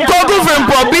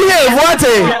Frempo behave what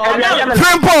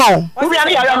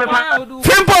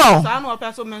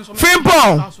Frempo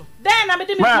then na me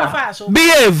di me fa so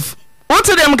behave what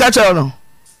them catch on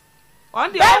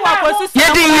on the hour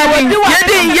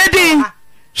yedin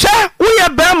sha wo ye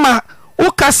bema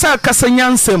wo kasa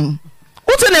nyansem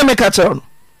what them catch on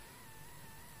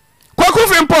kwaku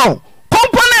Frempo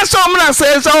component so mna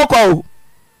say so ko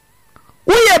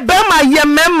woyɛ bɛma yɛ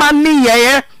mɛma ni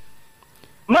yɛyɛ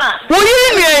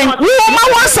woyiri ni woma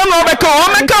ho asɛm na wɔbɛka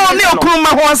wɔmɛka ne okuru ma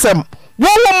ho asɛm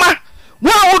wowoma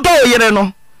wo a wodɔ wo yere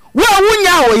no wo a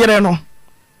wonya wo yere no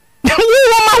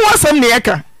wowoma ho asɛm ne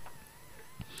yɛka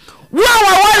wo a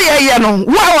waware ɛyɛ no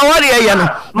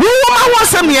wowoma ho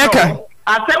asɛm ne yɛka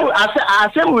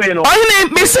ɔhene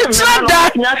mesi kyerɛ da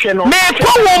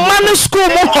meekɔ wo ma no skuul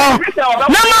mu hɔ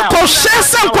na makɔhyɛ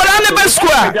sɛ nkɔraa ne bɛ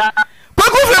skuul a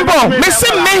kwaku Frempo me se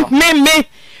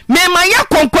me ma ya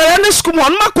konkwara ne skum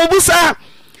on makobu sa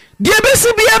die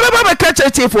besi bia beba be ka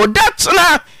chechefo that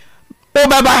na o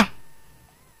baba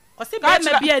o se be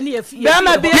ma bia ni afie be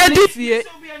ma bia ni fie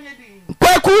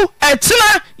kwaku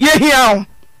etena ye hia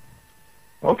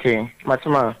Okay,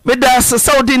 Matuma. me da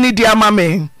Saudi ni di ama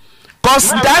me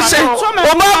cause dash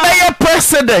oba be your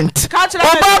president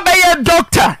oba be your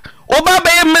doctor oba be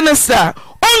your minister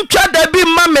ontwa da bi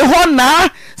ma me ho na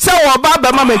se oba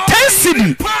be ma me 10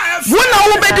 cedi wona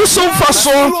wo be di so for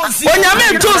so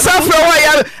onyame to safre wa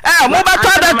ya mo ba to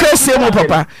da kase mo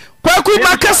papa kwaku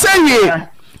makase wie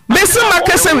mesi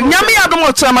makase nyame ya dom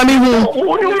ochama me hu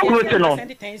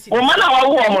o mana wa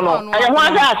wo mo no aye ho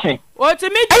aga ache o ti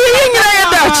mi ayi nyina ya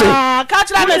da ache ka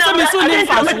tira me se mi su ni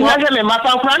fa so me ma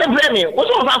fa kura ne bre me wo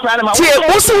so fa kura ne ma tie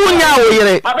wo so wunya wo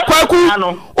yere kwaku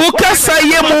o kasa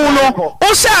ye mu no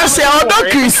o sha se odo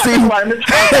Kristi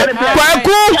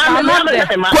kwaku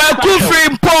free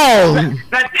Paul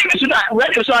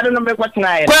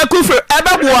kwaku free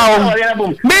ebeboa o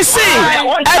mesi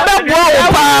ebeboa o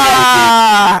pa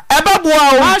ebeboa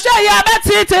o sha ya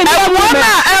betete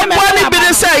ebona bi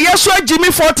de say yeso Jimmy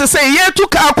 40 say ye tu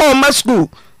ka kwa ma school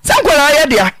sankwara ya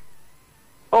dia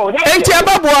enti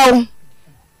ebeboa o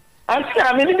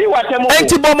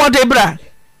enti bomode bra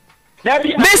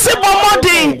mesi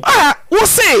bomode wo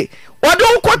say wode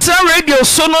nkotra radio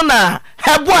so no na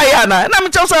heboa ya na me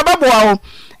chew say ebeboa o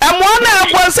emoa na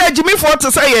ebo say Jimmy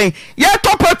 40 say ye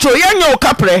to petrol ye nyo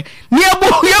kapre ni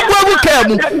ebu ka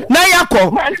mu na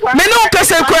yakọ me no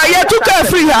kase kura ye tu ka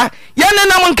free ha ye ne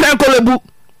nam nkran kolebu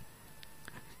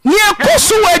ni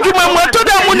ekosu adwuma mu to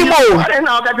da mu ni mo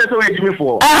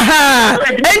aha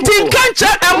enti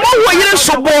kancha emo wo yire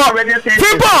sobo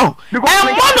people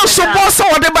emo no sobo so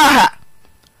wode ba ha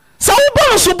so wo bo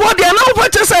no sobo de na wo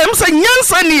fache say em say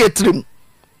nyansa ni etrim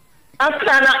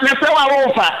afana me se wa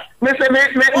wo fa me se me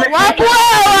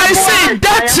I say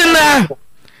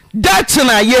that's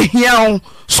ye hia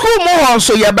school mo ho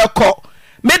so ye beko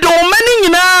me do mani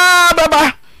nyina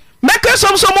baba make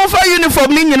some for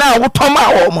uniform ni nyina wo toma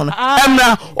wo mo no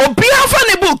emra obi afa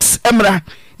ne books emra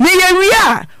ni ye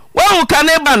wia wa wo kan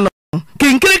ba no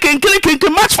kinkiri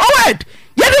match forward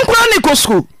ye din kwara ni ko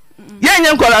school ye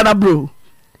nyen kwara na bro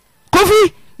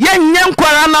kofi ye nyen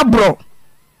kwara na bro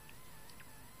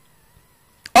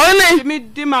Oni mi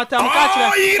di matam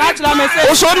kachira me say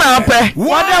o so na ape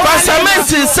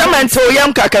cement o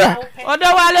yam kakara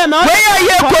odo wale me we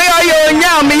ye ko yo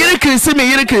nya me yiri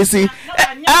krisi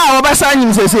obasa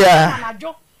anyim sese ya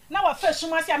na wa fa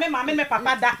suma se me mama me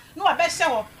papa da na wa be hye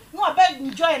ho na wa be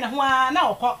enjoy na ho na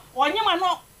okọ onyema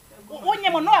no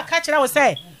onyema no akachira wo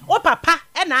say o papa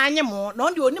e na anyem no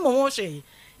ndi onim ho hwe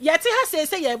yeti ha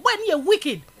sese ye boy ni ye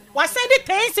wicked wa send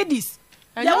 10 cedis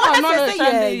ya wa sese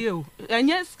ye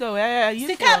enye sko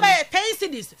sika ba 10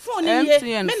 cedis phone ye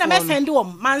me na me send wo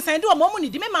man send wo mo ni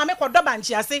di me mama kodo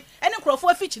banchi ase ene krofo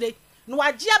afichire no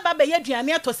wagye aba be ye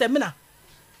duane ato semina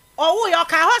owo yo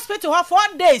ka hospital ho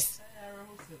 4 days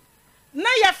na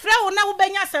ye frɛ wo na wo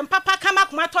benya sem papa kama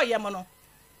kuma to ye mo no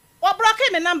o block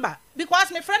me number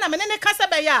because me friend na me ne kasa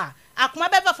be ya akuma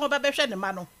be fa fo be hwɛ ne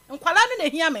ma no nkwala no na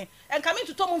hia me enka me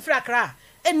tuto mu mfra kra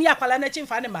eni akwala na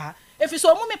chimfa ne ma efi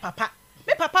so mu me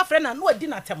papa friend na no adi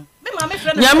na tem me ma me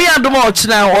friend na nyame adom o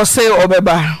kina o say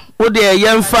obeba wo de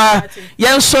yemfa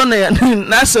yenso na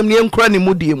asem ne nkura ne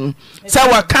mudie mu sa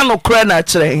waka no kura na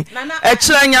kire e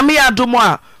kire nyame adom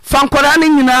a fankwara ne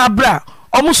nyina abra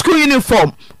omu school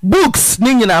uniform books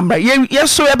ni nyina mra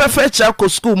yeso ye be fa kira ko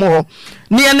school mo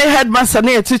ni ene headmaster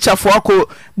na teacher fo ko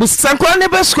bu sankwa ne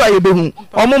be school ye be hu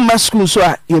omu ma school so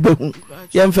a ye be hu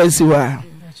yemfa si wa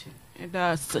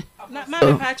na ma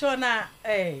me pa cho na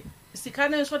sika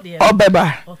ne so de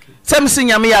obeba sem si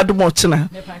nyame ya adom ochina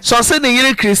so se ne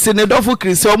yire Kristi ne dofo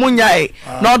Kristi omu nyae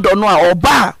na odo no a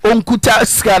oba onkuta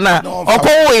sika na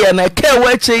okowo ye na ke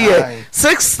wa che ye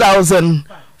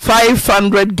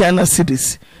 6,500 Ghana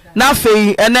cedis na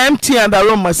fei empty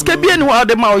adaroma sika bia ni wa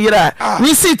de ma oyira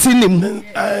receipt nim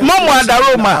momo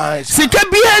adaroma sika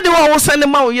bia ni wa wo sene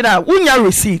ma oyira wunya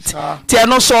receipt tie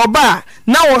no so oba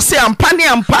na wo se ampane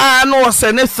ampa na wo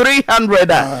sene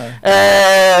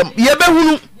 300 ye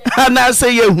behunu na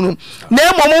se ye hunu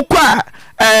na momo kwa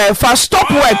for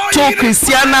stop work to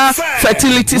Christiana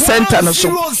Fertility Center no so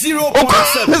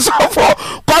for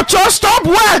stop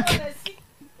work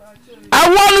I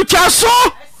want to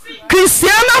so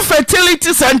Christiana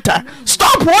Fertility Center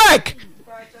stop work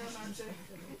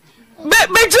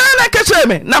be jana kache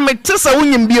me na me tesa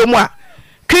wunyim bio mu a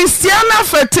Christiana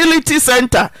Fertility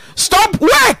Center stop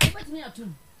work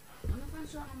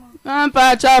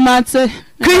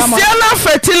Christiana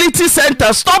Fertility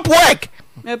Center stop work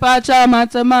me pa cha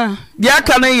matema ya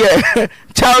kana ye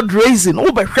child raising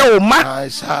wo be hwe wo ma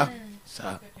sa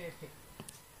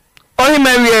ohi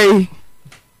mawie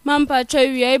Mampa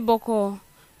Choi Boko.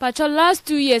 Pacho last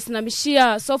 2 years na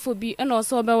bishia sofo bi and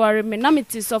also be worry me na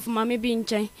metis of mommy bi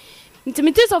nchen.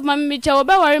 Intimities of mommy bicha obe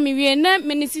worry me wie na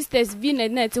many sisters bi na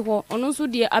net ho ono so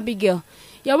de Abigail.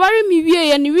 Ya worry me wie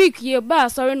ya ni week ye ba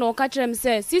sorry no ka kire me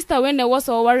say sister when there was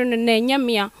o worry no na nya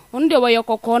mea ono de wo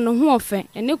kokko no ho ofe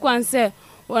ene kwan say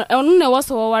ono na was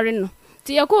o worry no.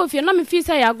 Ti ya ko ofie na me fi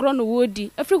say ya agro no wodi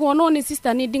afri ho no ne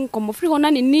sister ni din komo free ho na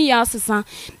ni ya asesa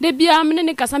de bia me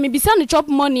ne kasa me bisa ne chop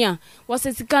money a was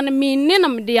sika ne me ne na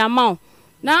me de amount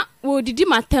na wo didi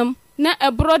matam na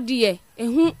ebro de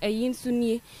ehu eyin so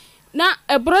nie na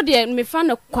ebro de me fa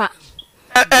ne kwa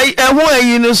ehu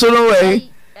eyin so no we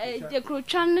de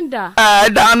krochan da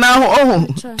da na ho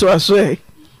to aso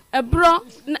ebro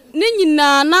ne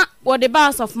nyina na wo de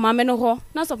bas of mame no ho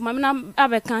na of mame na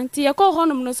abekan ti ye ko ho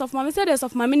no no of mame say de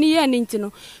of mame ni ye ni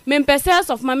ntino me mpese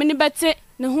of mame ni bete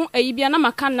ne ho ayi bia na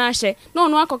maka na hye na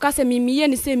ono akoka se mimiye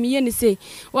ni se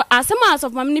asema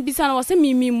of mame ni bisa na wo se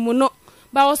mimi mu no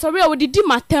ba wo sori wo didi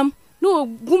matam no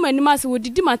gumani ma se wo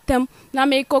didi matam na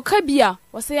me koka bia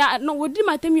wo se no wo didi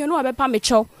matam yo no wa bepa me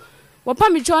chew wo pa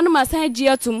me chew no ma san gi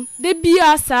atum de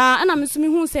bia sa na me sumi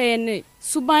hu se ne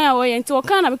suban a wo ye nti wo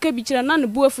kan na me ka bi kire na ne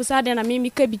bu afu sa de na me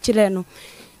ka bi kire no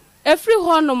every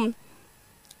honum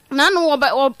na no wo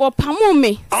pamu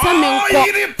me se me nko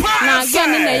na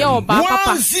gen na ye oba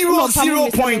papa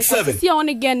 0.7 si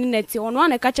on gen net ono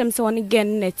na ka chem se on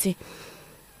gen net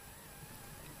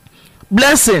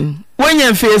Blessing when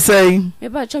you feel say me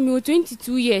pa cho me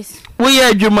 22 years we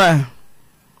ye adwuma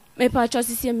me pa cho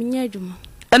sisi me nya adwuma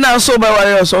and also by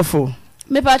why osofo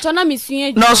me pa cho na me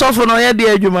sua na osofo no ye de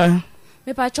adwuma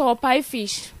me pa cho pie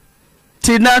fish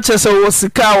ti na chese wo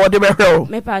sika wo de behwe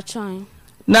me pa cho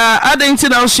na adenti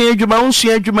na osua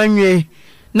adwuma nwie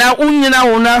na unyina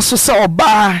wo na so se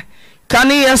oba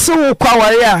kan ye se wo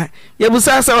kwaware a ye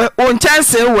busa se wo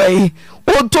chance we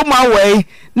wo toma we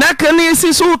na kan ye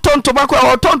si so tonto ba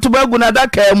kwa tonto ba gu na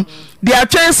dakam de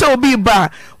atwen se obi ba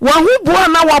wa hu boa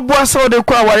na wa boa se wo de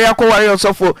kwaware akware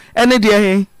osofo ene de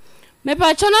he me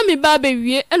pa cho na me ba be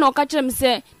wie e no ka kire me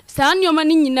se saa nyoma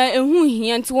ni nyina ehu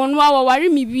hia nti won wa ware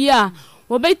me bia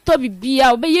wo be to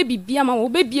bibia wo be ye bibia ma wo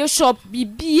be bie shop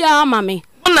bibia ma me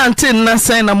nante na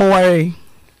sen na mo ware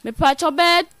me pa cho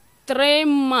be 3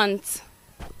 months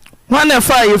wana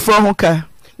fa ye fro ho ka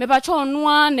me pa cho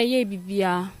no na ye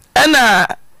bibia ena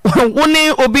woni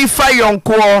obi fa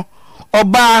yonko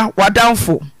oba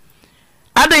wadanfo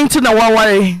adenti na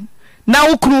waware na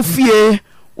ukru fie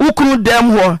ukru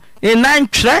dem ho e nan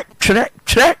tre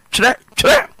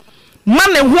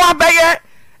mane ho abaye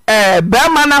be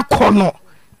mana kono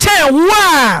te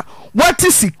wa what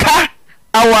sika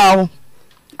awaw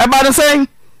about saying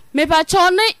me pa cho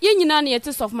na ye nyina na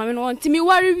yete sof mame no ntimi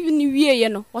ware ni wie ye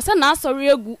no wo se na asori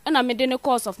egu na me de ne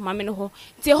course of mame no ho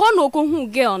ti ho no ko hu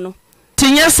girl no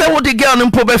tinye se wo de girl no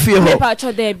mpo ba fie ho me pa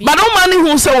cho da bi ba no mane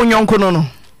hu se wo nyonko no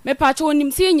me pa cho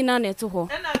onim se nyina na ete ho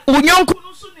wo nyonko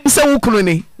no so nim se wo kunu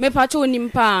ni me pa cho onim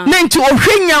pa na nti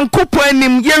ohwe nyankopon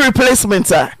anim ye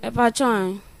replacement a me pa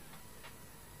cho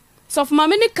sof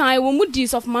mame ni kan wo mu di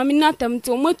sof mame na tam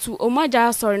ti o matu o maja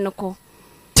asori no ko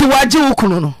ti waje wo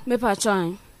kunu no me pa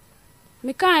cho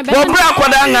me kan be wo bra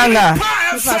koda nganga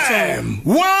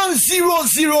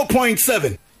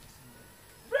 100.7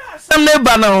 sam ne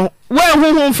ba no we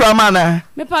huhu from ana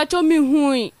me pa cho mi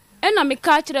hu e na me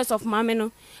ka kire sof mame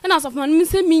no e na sof mame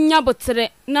se mi nya botere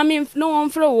na me no won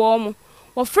frɛ wo mo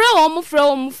wo frɛ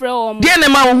wo de ne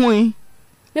ma wo hu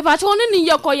me pa cho ni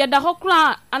ye ko ye da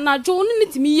hokra anajo ni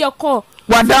timi ye ko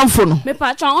wadamfo no me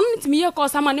pa cho ni timi ye ko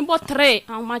sama ni bo 3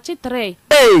 an ma chi 3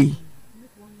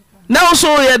 na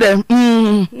so ye de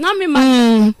na me ma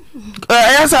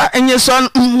yasa enye son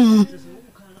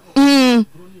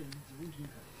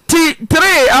ti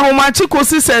 3 ahomachi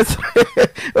kosi set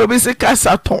obi se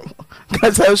kasa ton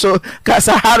kasa so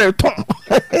kasa hare ton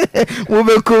wo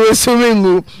be ko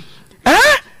sumingu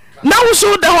na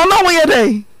so da ho na wo ye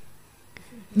de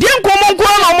die nkomo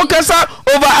na mo kasa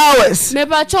over hours me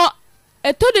ba cho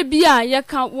eto de bia ye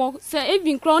ka wo se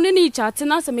even crown ni chat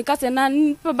na se me kasa na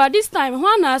by this time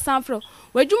ho na sanfro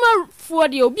wadwuma fo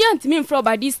de obi antimi mfro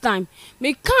by this time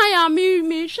me kan ya me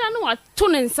hwa no ato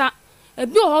ne nsa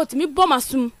ebi o hot me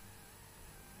bomasum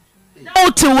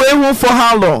out away who for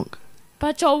how long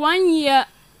but 1 year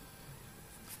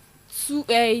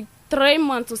 3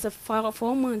 months or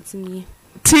 4 months ni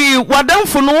ti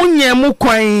wadamfo no nya mu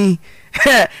kwan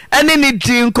ene ni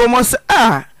din komo se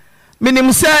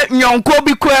minim se nyonko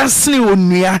bi kwa sni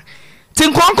onua ti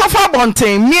nkonko fa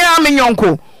bonten mia me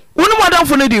nyonko wonu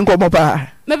wadamfo no din komo pa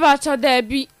me ba cho da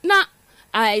bi na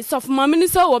I sof mama ni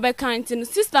so wo be kan tin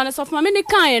sister na sof mama ni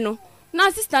kan no na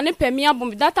sister ne pɛ me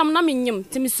abom that time na me nyem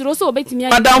ti me suro so obetimi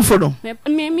madam fo no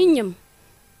me nyem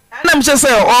na me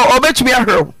say obetimi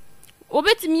ahwero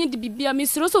obetimi de bibia me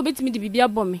suro so obetimi de bibia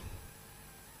bom me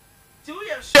ti wo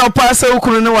ye sure pass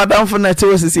ukuru ne wadam fo na te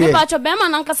osisi me pa cho be ma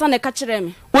nan kasa na ka kire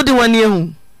me wo di wani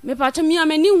ehu me pa cho mi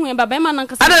amani hu e baba ma nan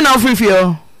kasa ada na ofrifi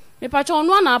o me pa cho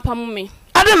no na apam me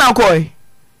ada na koy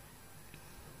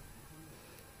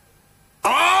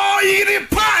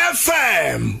OYEREPA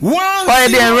FM. Why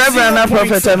the Reverend and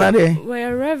Prophet Anade?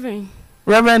 Where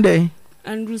Reverend Day.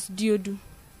 Andrews Diodu.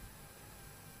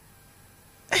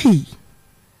 Hey.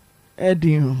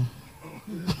 Eddie.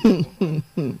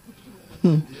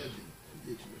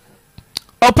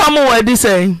 Opamo what did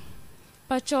say?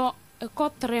 Pacho a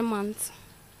got 3 months.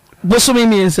 Bosumi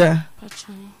means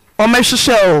Pacho. O me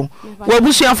show. What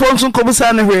bush ya from some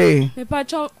cobusane way? Me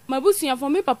pacho mabusia for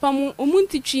me papa mu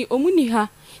omuntichi omuni ha.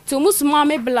 Ti omusuma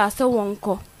me bla se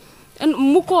wonko. En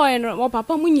muko en wo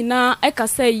papa mu nyina e ka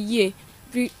say ye.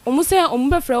 Bi omuse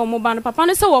ombefre omoba no papa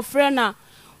no se wo frɛ na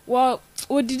wo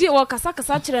odidi wo kasa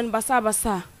kire no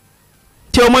basa.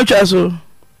 Ti omotwa so.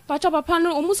 Pacho papa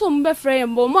no omuse ombefre ye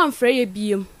mbo mo amfrɛ ye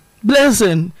biem.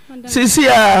 Blessing. Sisi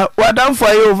a wadam for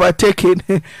you overtaking.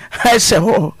 I say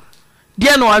ho.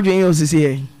 Dia no adwen yo sisi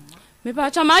e. Me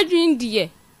pacho ma adwen die.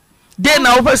 Dia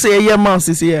na wo pese ye ma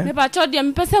sisi e. Me pacho dia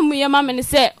me pese mu ye ma me ne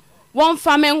se won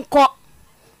fa me nko.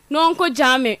 No nko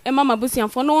jame e mama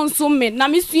busianfo no nso me na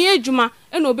me sua adwuma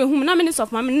e na obehum na me ne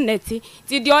sof ma me neti.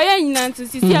 Ti de oye nyina nti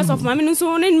sisi a sof ma me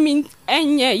nso ne mi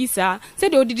enye isa. Se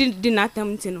de odidi di na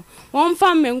tamti no. Won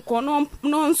fa me nko no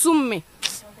nso me.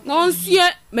 No nsie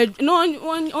me no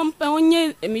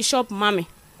onye me shop mame.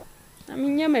 Na me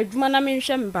nye me adwuma na me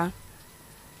hwe me ba.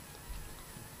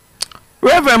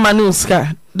 Reverend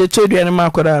Manuska, the children in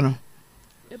Makodano.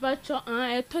 The bacho,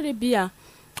 I told the beer.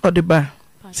 Or the bar.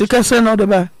 Sikasen or the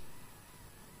bar.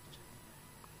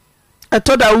 I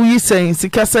thought I we saying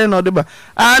Sikasen or the bar.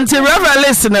 Until Reverend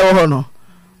listen, no,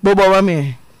 Bobo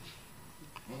me.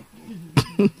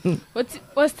 What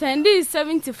was 10 days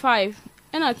 75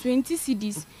 and 20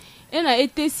 CDs and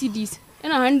 80 CDs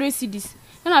and 100 CDs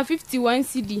and 51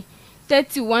 CD,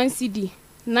 31 CD.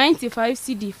 95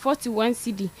 CD, 41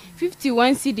 CD,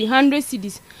 51 CD, 100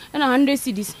 CDs, and 100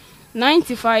 CDs,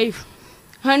 95,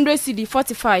 100 CD,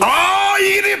 45.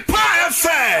 OYEREPA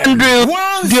FM. Andrew,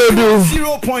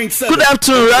 0.7. Good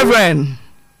afternoon, Reverend.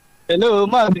 Hello,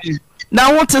 Mommy.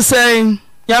 Now, what to say?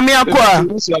 Yami akwa.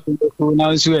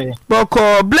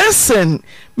 Boko blessing.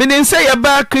 Meaning say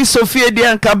about Christopher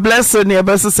Dianka blessing ya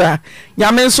besisa.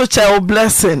 Yami so cha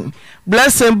blessing.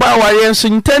 Blessing ba wari so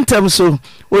intentem so.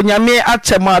 Onyame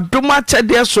achema duma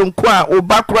chede so nko a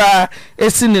obakra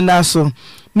esini naso.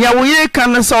 Nia wo ye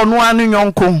kan se ono anu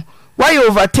nyonko. Why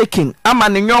overtaking? Ama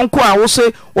ne nyonko a wo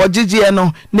se wogigye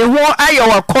no. Ne ho aye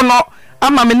wakono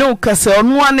ama me ne ukase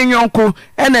ono anu nyonko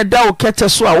ene da wo kete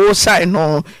so a wo sai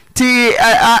no. Ti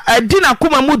adina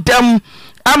kuma mu dam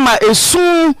ama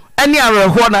esu ani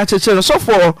areho na chechero so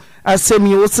for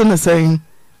asemi wo se ne sai.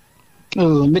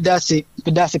 Oh, medase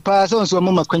pa so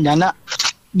mama kwanya na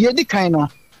de di kan no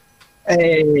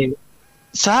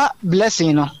sa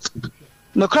blessing no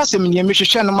no cross me ne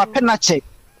mehwehwe no mapena check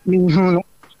me hu no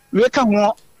we ka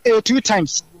ho 2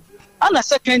 times ana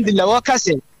second la waka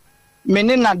se me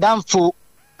ne na damfo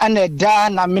ana da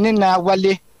na me ne na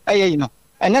wale ayi no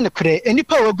ene ne kre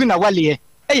enipa wagu na wale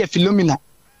e Philomena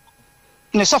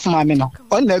ne sof ma me no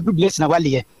on na gu blessing na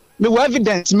wale me wo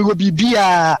evidence me wo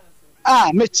bibia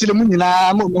me chile mu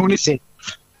nyina mo hu ni se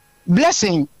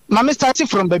blessing mama starting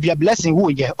from baby blessing wo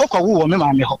ye okwa wo me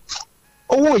ma me ho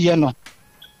owo ye no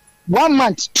 1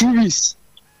 month 2 weeks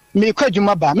me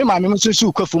kwadwuma ba me ma me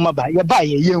nso kwafu ma ba ye ba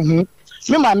ye hu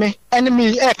me ma me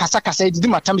enemy kasa didi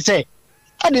matam se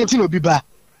adenti no bi ba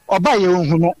oba ye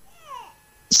hu no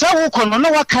se wo kono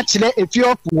no waka kire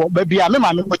efiofo baby me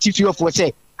ma me moti fiofo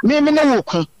se me ne wo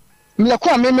ku me le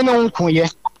ko me ne wo ku ye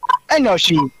ena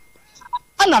ohwi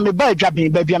ana me ba adwabe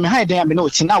baby me han den me na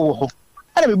oti na wo ho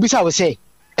ana me busa wo se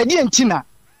edi entina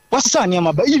wasa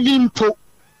niam ba even po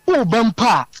wo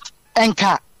bampa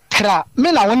enka kra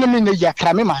me na wona me na ya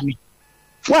kra me ma me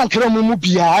wan kra mu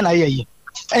bia na ye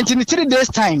enti ni 3 days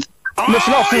time me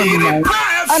flow for me na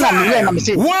ana me ye na me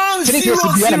se 3 days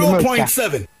bia na me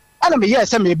 0.7 ana me ye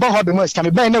se me ba ho be mo ska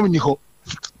me ba na woni ho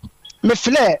me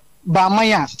fle ba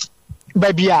manya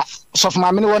ba bia sof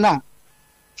ma me wona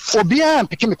obi an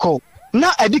peke me call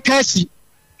na adikasi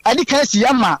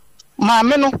ama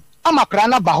maame no ama kra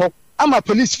na ba ho ama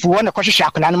police fo na kwhwehwe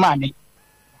akla na maame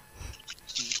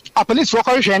a police fo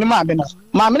kwhwehwe na maame no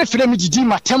maame ne fere me gigi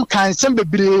matem kan sem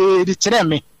bebre de kire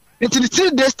me until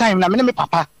 3 days time na me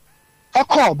papa e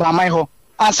call ba mai ho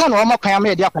ansa na ọma kwan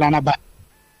ama de akwala na ba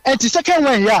enti second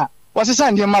one ya wose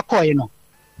san de makoy no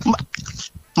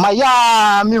ma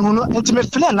ya mi hunu enti me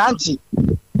frɛ na anti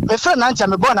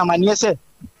me born na manie se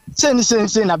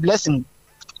ni na blessing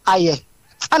aye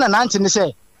ana na anti ni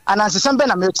se ana nsesem be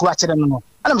na me tu a kyerɛ no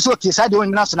ana me so okay sa de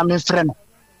onina so na me frɛ no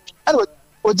ana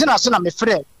ogina so na me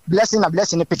frɛ blessing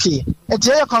ne peke enti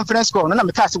ya conference call no na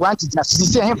me ka se wanti na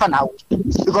sisi he fa na wo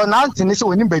because na anti ni se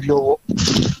onim ba bi owo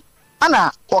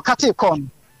ana o kate call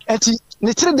enti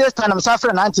ni 3 days time na me sa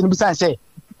frɛ na anti ni bi san se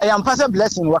I am pastor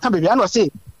blessing waka baby and say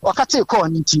wakati call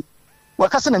nti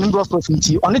wakase na nimbo of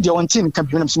nti ono de on tin ka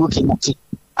bi na so okay nti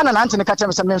ana na antene ka tell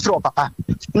me say me frɛ papa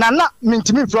na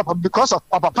mentimi frɛ papa because of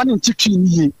papa ne nti twi ni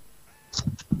ye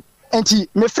enti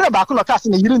me frɛ ba ko no ka se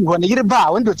na yiri ni ho na yiri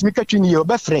ba won do timi ka twi ni ye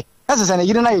oba frɛ asa na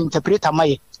yiri na ye interpreter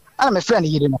maye ana me frɛ na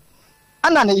yiri no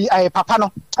ana na papa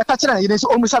no aka kyerɛ na yiri so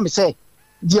omusa me say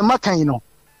die makan no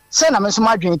say na me so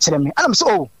ma adwen kyerɛ me ana me so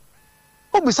oh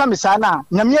obusa me sa na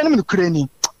nyame anim no kure ni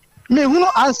me hunu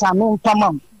ansa me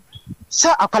mpamam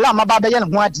sa akwala maba be ye ne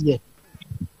ho ade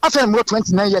after mo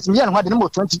 29 years me ye ne ho ade no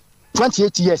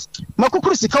 28 years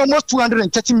makukuru sika almost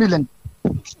 230 million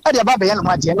ade aba be ye ne ho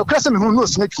ade no krese me hunu no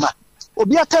suna twuma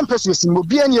obi a 10 pesos mo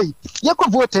bi anye ye ko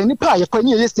vote ni pa ye ko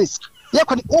ni ye states ye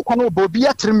ko no obi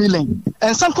a 3 million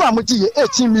ensanko amoji ye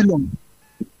 18 million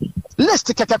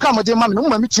list kekaka mo de mam no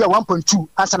mo mi tua 1.2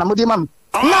 ansa na mo de mam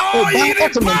na obi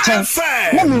otomentan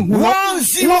na me hu no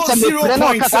se me frɛ na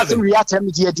ɔkasa se wi akyerɛ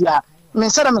me die dia me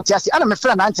nsɛra me tiase ana me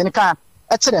frɛ na antene ka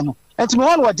ɛkyerɛ no enti me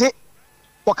wɔn wɔde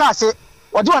wɔka se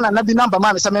wɔde wɔn na bi number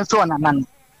ma me sɛ me frɛ wɔn nanan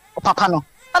papa no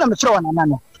ana me frɛ wɔn nanan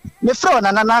no me frɛ wɔn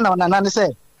nanan na wɔn nanan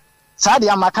sɛ saa de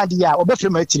amaka di a obɛfrɛ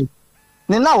me akyiri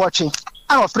ne na wɔtwe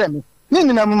ana wɔfrɛ me ne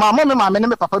nina mu ma me ne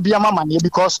me papa bi ama ne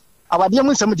because awadeɛ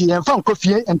mu nsɛm di yɛn fa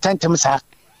nkofie ntentem saa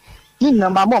ne nina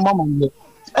ma ne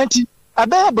enti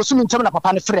abe bosumi ntem na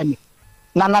papa ne frɛ me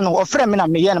nana no ofrɛ me na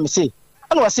me ye na me say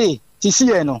ana wo say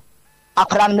tisiye no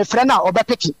akra no me frɛ na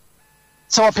obepeki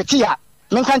so opeki ya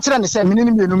me kan kyerɛ ne sɛ me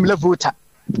ne mienu mle voter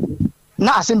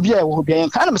na asem bia wo bia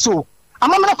yɛn kan na me so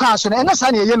amamra kwan so na ɛna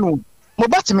sa na ye no mo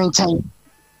bati me nkyɛn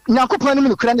nyankopɔn ne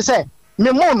me kura ne sɛ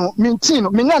me mo no me ntin no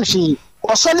me nyan hwe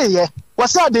ɔsɔle ye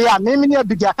wɔsa de ya me ne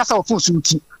abigi akasa wo funsu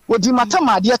nti odi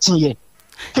matama ade atinye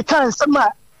keka nsɛm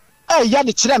a ya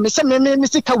de kyerɛ me sɛ me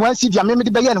sika wan si dia me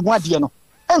de bɛyɛ ne ho ade no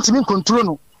entimi control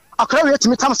no akra we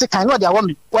timi tam se kan no de awo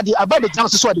me wɔde abade jam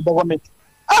so de bɛwɔ me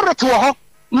arek wɔ hɔ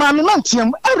ma me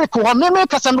mantiam arek wɔ me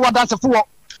kasa no wadansefo wɔ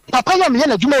papa ya me yɛ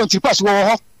na dwuma wɔ ntipa so wɔ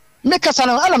hɔ me kasa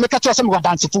no ala me ka kyerɛ sɛ me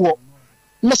wadansefo wɔ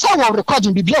me sa wɔ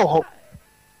recording bibia wɔ hɔ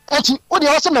enti wo de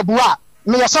wɔ sɛ me bua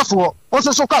me yɛ safo wɔ wo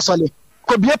so ka sɔle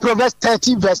ko bie Proverbs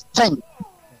 30 verse 10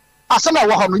 asɛm a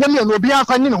wɔ hɔ no yɛ me no obi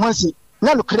anfa ni ne ho nsi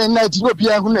na no kre na di obi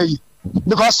an hu na yi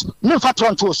because me fa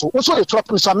tonto so wo so de trop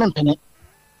so me mpene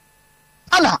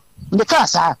ana me ka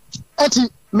sa enti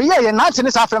me ye na ante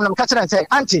ne sa afrem na me ka kire nse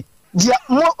anti dia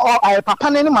mo papa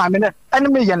ne ma me ne ene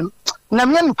me ye na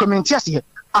me no community ase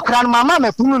akra no mama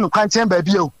ma funu no kwanten ba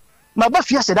bi o ma ba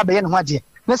fie ase da be ye ne ho ade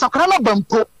ne sakra na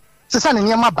bampo se sa ne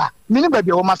nyema ba me ne ba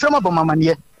bi o ma frem ba mama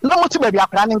ne na mo ti ba bi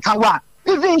akra ne nkan wa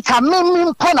even ka me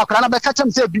mpo na akra na be ka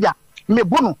kyem se bia me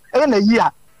bu no e na yi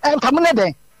a enka me ne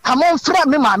den come on frɛ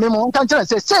me ma me mo nkan kyerɛ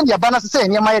sɛ send ya bana sɛ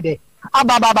nyema ye de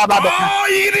aba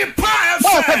Oyerepa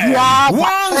FM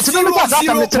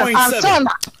 100.7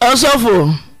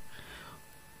 Osofo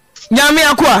nyame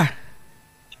akwa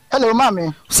hello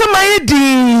mami samaye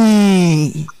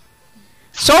di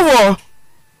sowo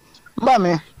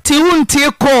mami ti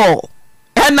wunti ko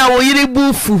na wo yiri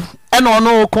bufu na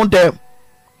ono ko dem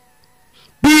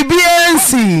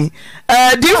BBNC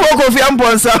difo ko fi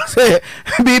amponsa se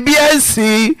BBNC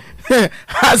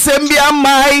asembia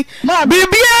mai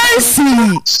BBNC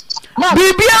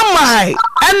bibia mai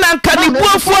na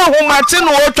kanibuafu ahomache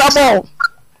no otwabo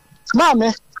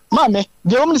mame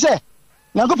de omni se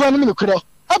nyankopon ni nukure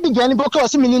abiga ni boko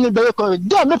se minini be ko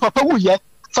de me papa wuye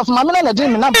so mame na de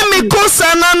me na me ko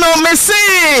sana no me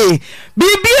se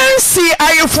BBNC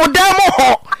ayefoda mo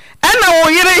ho na wo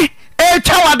yire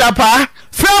etwa wadapa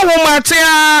fra ahomache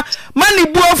a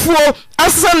manibuafu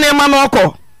asesa nema no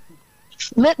okọ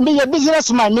me ye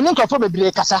businessman me nko fo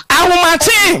bebre kasa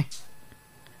ahomache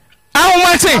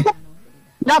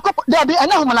Yakob Debbie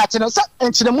and Ahumanachi,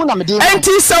 and to the moon, I'm a dear.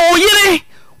 Auntie, so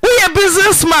we a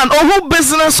businessman or who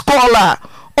business scholar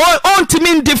or on to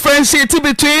mean differentiate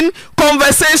between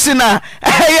conversational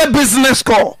and a business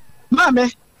call.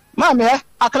 Mammy,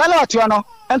 I cannot you know,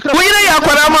 and we I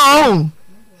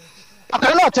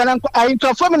cannot tell them I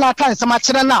inform me. I can't so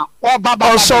much now or Baba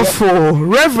also for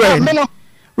Reverend.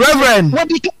 What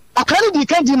I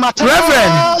can't matter,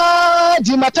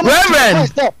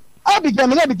 Reverend.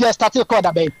 Abigail started call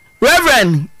that babe.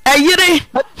 Reverend, ayire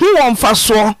who won for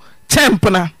so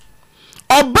tempna.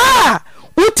 Oba,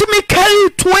 ultimate carry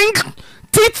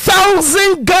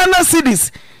 20,000 Ghana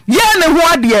cedis. Yene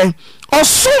huadie, or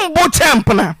soon bo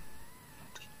tempna.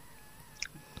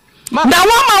 Na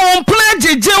wama won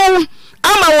pledge jew,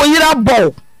 ama oyira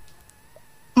bo.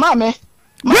 Mame.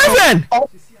 Reverend,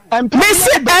 Miss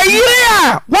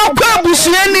Ayria, what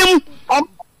busuanim?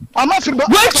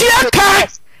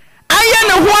 Wachiaka. I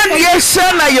know what your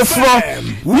son are you from?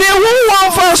 Me who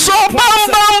want for so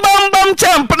bam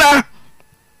tempna.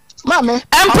 Mame.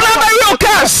 And play your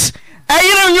cash. I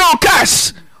know your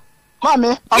cash.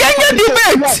 Mame. Yanya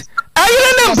debate. I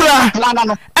know bra.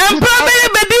 And play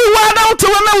baby one out to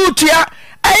one utia.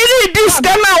 I need this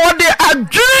Ghana what they are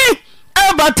doing.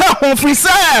 Abata hon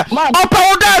frisa. Opa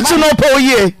oda to no po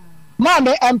ye.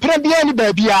 Mame, and pray any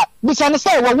baby. Miss Anna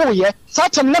say, what ye?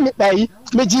 Such a limit bay,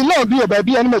 may you know be a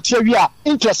baby and material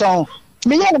interest on.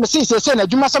 Me and see, say,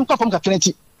 you must come from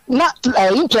community. Not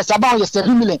interest about your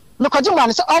 7 million. Look at you, man,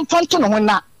 it's on front to no one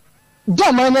now.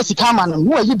 Don't mind us come on,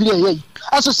 who are you be?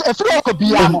 As a free could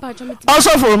be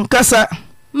also from Cassa.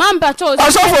 Mamba chose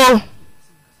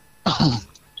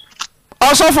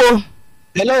also for.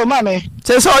 Hello, Mammy.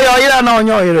 Say so you're no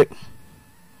your.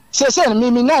 Say, me,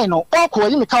 nine, or call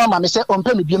you come, Mammy, say, on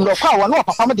penny being no power, no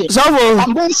papa. So,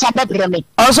 I'm going to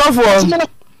also for.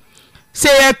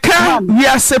 Say, a can we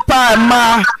are sepa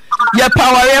ma, your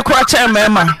power, your crutch,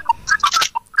 mamma.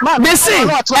 Missy,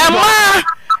 Emma,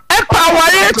 a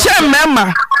power, your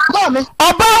mamma.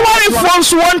 About what if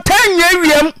once 110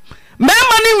 year,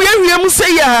 mamma,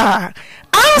 say, ya.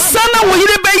 Ansana wo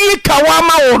yire bayi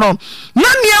kawama wono na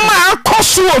niema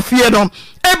akoso ofie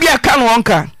ebia ka no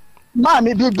onka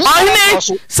mami bibi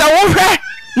sa wo hwe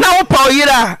na wo pa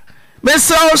oyira be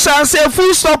so say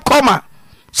full stop comma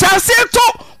say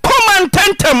to comma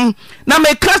tentem na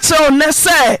me kache on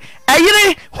say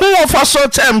ayire hu wo fa so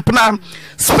tempna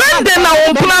spend na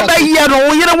wo pna ba ye no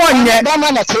wo yire wonye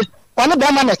One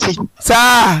Bama Nati. Sir,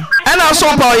 and also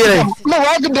pa oyire no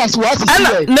evidence was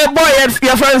ne boy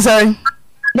your friend say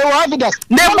no evidence.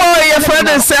 Ne boy your friend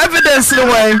is evidence the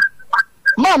way.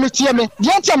 Mommy, tell me,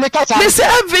 don't tell me, this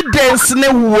evidence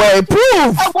no way.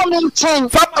 Proof. I want to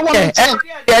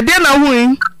yeah, dinner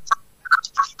win.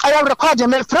 I have recorded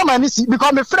me from my niece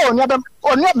because my friend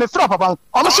or not me from about.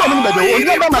 I'm sure anybody, or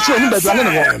never much anybody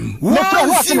anymore. No friend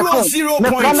was in the phone.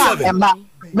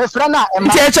 Me frana e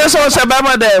ma teachers o se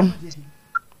baba dem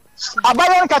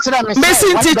abayon ka tira me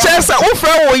missing teachers o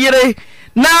fra wo yire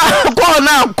na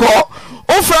ko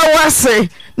o fra wase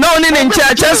na oni ne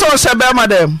teachers o se baba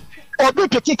dem obi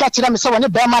peki ka tira me se woni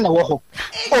bema na wo ho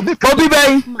obi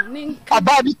ben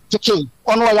ababi teki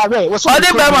ono ya we wo so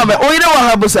odi bema be o yire wa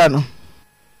habusa no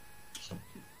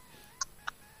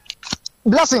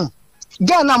blessing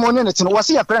Ghana mo ne tin wo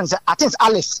se your parents I think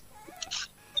Alice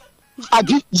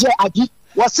agi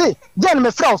was say then me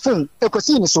frau phone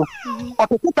ekosi ni so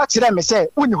opeku ka kire me say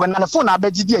uni ho na phone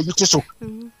abagidi ayi so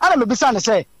ana me bisa ne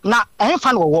say na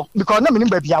ehfa no wo because na me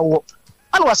nimba bia wo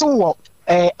ana was wo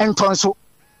entonso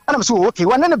ana me so okay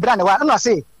wan ne bra ne wa ana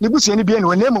say ne busu ni bia ne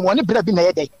wona emu wona bra bi na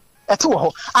yedai ete wo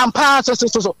ho ampa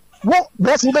so wo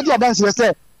bless me bia dance we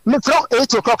say me frau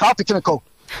 8 o'clock out pikin call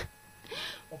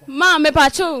ma me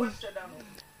pacho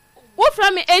wo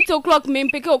fra me 8 o'clock me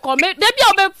pick call me dey bia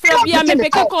obe fra bia me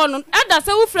pick call no ada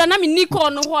say wo fra na me ni call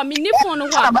no ho me ni phone no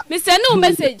ho me send no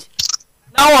message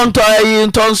na won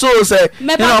to so say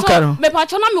me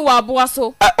pacho na me wa aboa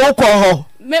so o ko ho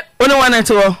me oni wan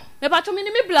ete ho me pacho me ni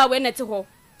me bla we net ho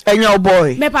enya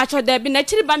boy me pacho dey bi na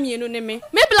chiri ba mienu ne me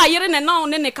bla yere ne na on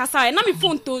ne kasa na me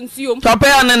phone to nsuom to pe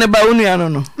an ne ba unua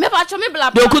no me pacho me bla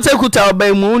de kuta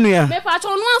oba mu unua me pacho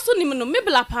no aso nim no me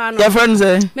bla pa no your friend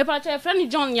say me pacho your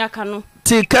friend John yaka no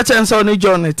ti catch so ni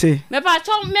John ti me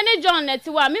pacho me ne John net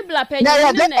wa me bla pa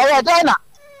na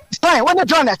fine when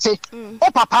John net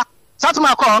o papa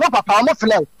satuma call no papa mo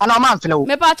fle ana ma mfle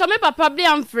me pacho me papa bli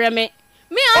am frɛ me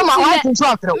me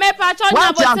pacho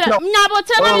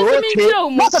nyabotre na mi nchiro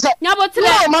mu nyabotre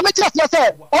ma me tell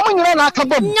say o mo nyina na aka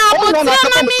bom nyabotre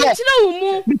na mi nchiro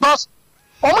mu because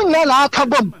o mo nyina na aka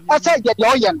bom I say get the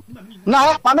oyen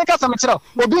na ma me ka sa me chiro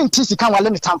obi nti sika wale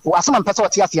me tampo asema mpese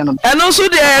ote afi no eno so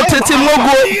de tete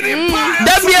mogo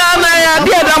da bia na ya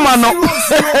de adama no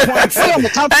ya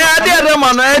de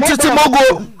adama no tete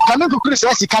mogo kame kukuru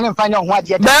se sika ne mfanya ho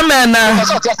ade be mena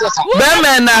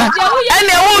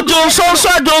ene wo jo so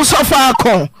fa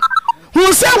akon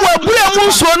hu se wo bure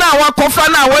mu so na wakofa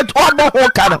na wo ho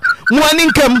ka no mu ani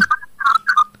nkam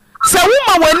se wo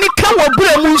ma wani ka wo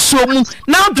bure mu so mu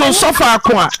na jo so fa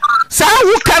akon a sa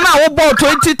wo ka na wo bo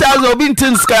 20,000 obi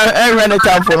ntin ska ehwe ne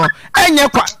tamfo no enye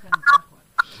kwa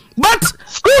but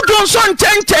who Johnson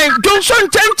chen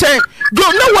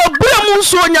don't know what Bram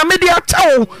so nyame de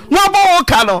atawo no bo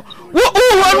ka no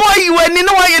wo yi wani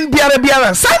no waye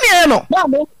biara sane no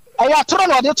I toro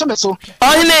no de to me so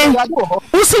ohine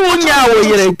usi wunya wo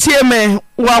yere tie me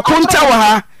wa kunta wa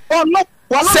ha no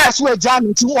wala so eja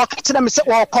mi ti wo ka kire me se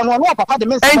wo kono no papa de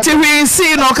me enti we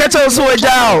see no ka tell so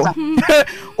eja o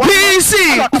we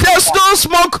see there's no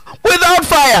smoke without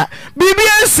fire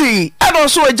bbc I don't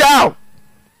so eja o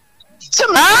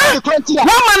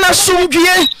mama na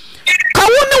sumdue ka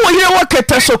woni wo yere wo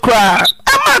kete so kra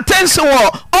ama attention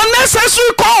wo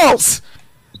unnecessary calls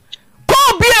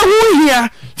call be a who here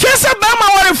just a bama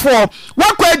worry for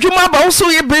what kwa adwuma ba wo so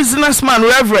ye businessman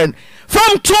reverend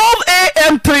from 12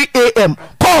 a.m. 3 a.m.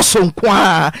 call so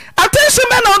kwa attention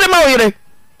me na wo de ma wo yere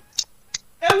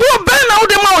wo ben na wo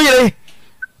de ma wo yere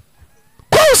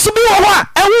calls bi wo ho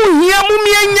a wo hia mu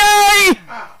mianyai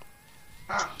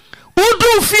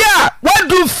Udu fear, what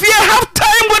do fear? Have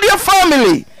time with your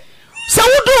family. So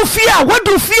udu fear, what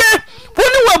do fear?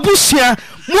 When you are bushia,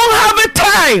 won't have a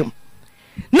time.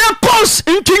 Now course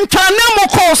in Quintana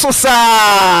course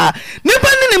sa.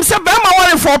 Nipani himself Bama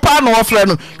worry for pan or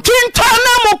friend.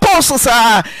 Quintana course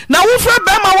sa. Now we for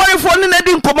Bama worry for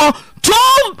Nedin come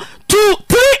 12 to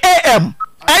 3 a.m.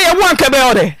 I want to be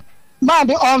out there. Man,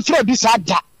 the on floor beside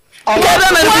that.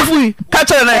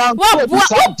 Catch it. What?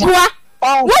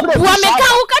 What me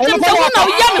can who catch him so now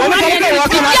yam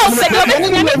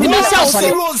me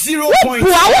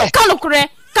kanukre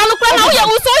na wo ya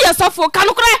wo so ya sofo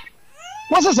kanukre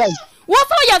what is it wo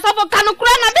so ya sofo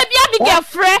kanukre na de bia big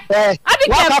frɛ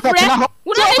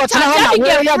wo na e cha big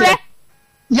frɛ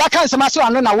ya kan sama so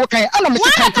anu na wo kan ana me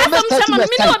kan private statement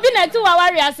me no bi na ti wa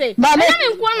wari ase anya me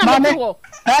nko na me wo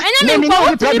anya me nko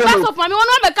wo ti pass of mama wo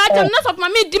no be ka tem na of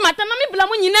mama di matam na me bla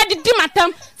mo nyina di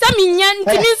matam sa me nya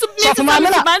ntimi so me so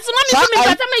ban so na me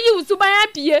kata me yi usu ban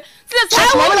apie se sa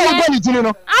wo na wo ni dinu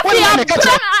no wo na me ka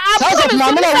cha sa so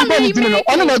mama na wo ni dinu no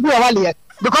ono na gu wa wale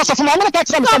because of mama na ka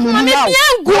cha me say me now me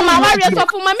gu ma wari so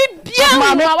for mama bia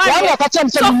ma wari wa ka cha me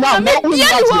say me now me bia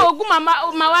ni wo gu ma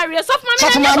wari so for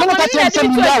mama na ka cha me say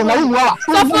me now na wo wa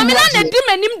so for me na di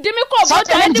manim di me ko bo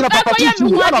ta di ko ya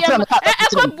me ho ade e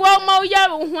ko bo ma wo ya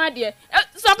ho ade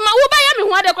so for ma wo ba ya me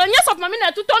ho ade ko nya so for mama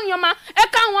na tuto nyoma e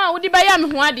ka ho a wo di ba ya me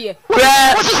ho ade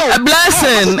a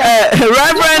blessing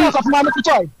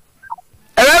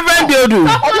Reverend Biodu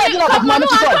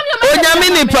onyame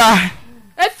nipa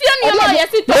efie ni ma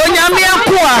yesito onyame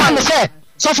akoa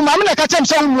so for mama na ka tem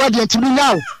so wo ade ntimi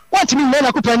now what me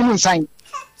na ko pani mu nsan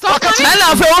so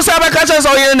na fe wo sabe ka che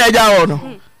so yire na ja ho no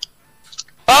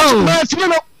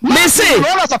me see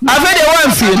ave de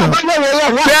one fee no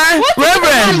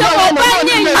Reverend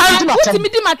utimi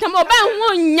di matam oba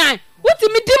hu nyan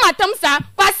utimi di matam sa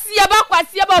kwasia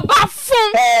ba ba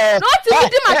fun no utimi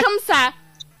di matam sa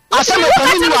asema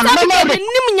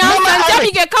nim nyansa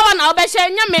jabige kawa na obehye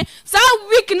nyame sa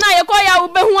week na ye koya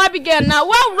obehu abige na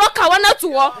wa roka wana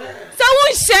tuwo sa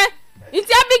wonhye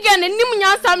nti abige ne nim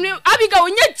nyansa abige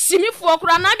onye chimifo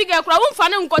kura na abige kura wonfa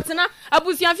ne nkotena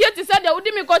abusuafie ti se de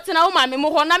wodi mi kotena wo mame mo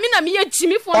ho na me na me ye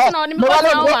chimifo na woni mi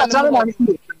kotena wo mame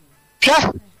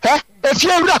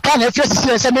efie wura ka na efie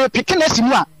sisi se me pikinesi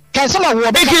mu a kan se ma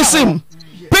wo pikinsim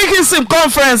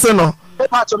conference no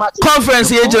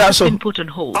conference ye jira so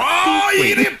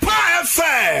Oyerepa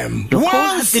FM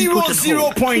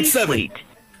 100.7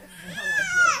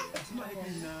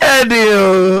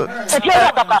 Edio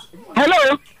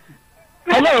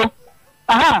hello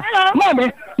aha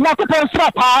mama na ko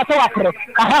pensra pa so afre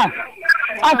aha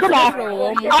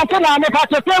akena me pa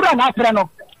te fewra na afre no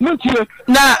muntie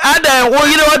na ada wo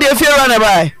yire wo de fewra na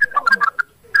bai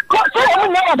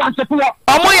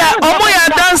omo ya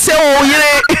dance wo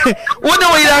yire wo de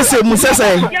wo yire dance mu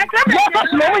sese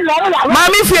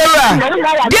mami fiera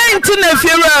genti na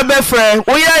fiera be frɛ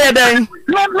wo yire ya dan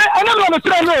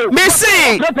me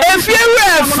see e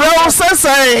fiera frɛ wo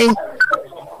sese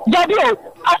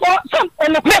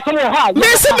me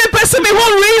see me person me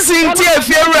whole reason ti e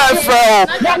fiera frɛ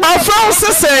o frɛ wo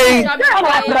sese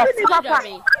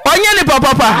onye ni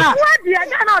papa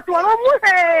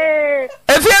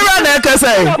efiera na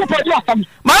ekese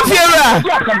ma fiera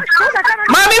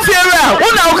mami fiera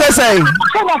una o kese e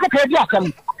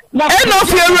no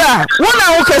fiera una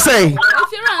o kese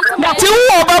ti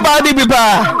wo baba di bi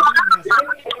ba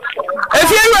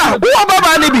efiera wo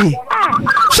baba di bi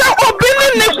sha obini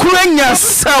ne kuranya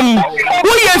sam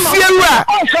wo woyɛ fiewura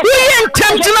woyɛ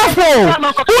ntɛmtenafo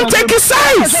wontake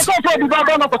size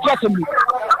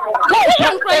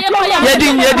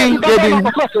yɛdin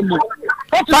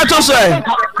pato so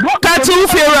kate wo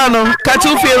fiewura no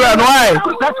why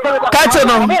kate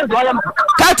no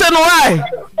why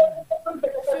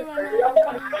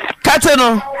kate no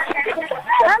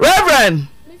Reverend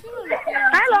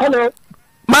hello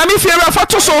mami fiewura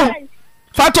fato so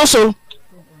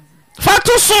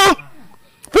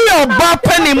we are back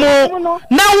penny mo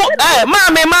now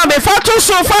mami fato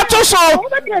so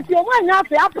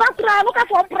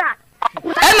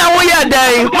ena wo ya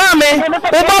dai mami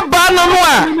wo ba no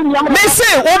a me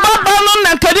say wo ba no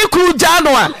na kadi kru ja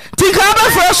no a ti ka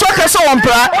ba fra so ka so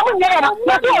wompra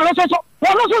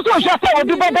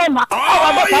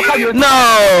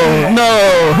no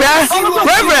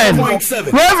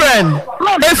Reverend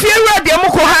if you read the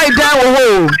moko high down wo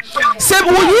se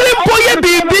wo yiri boye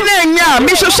bibi na nya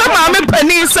me hwehwe ma me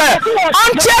pani se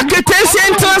onche aketesi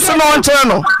entrance no onche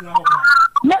no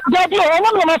Daddy, I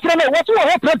want to make friend. What you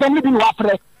have to do with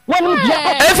water? When you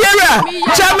if you're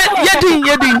chame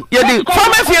yedi.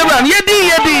 Former Fiera,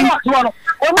 yedi.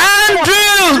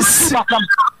 Andrews.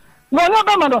 No,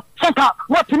 man.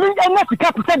 What you mean? I'm not the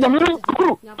captain.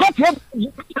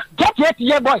 Get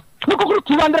your boy. Look at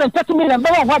 230 million.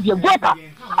 What you got? Tie.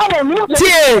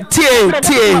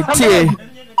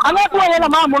 I'm not going to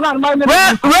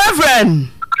Reverend.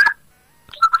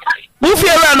 Move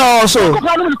here also.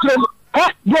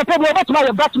 Reverend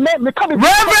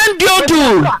Diodu.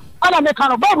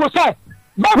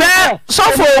 So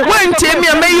for when Timmy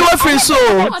may you free so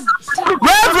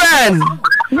Reverend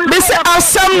Mr.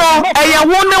 Asamo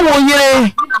Ayawuna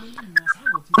Woye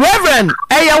Reverend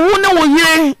Ayawuna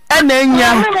Woye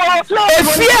Enenya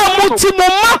Efia Mutimo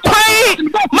Makwai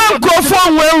Mankofo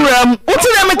Werem Uti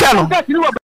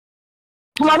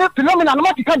Phenomenal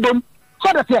what you can do so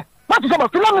that what is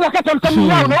about phenomenal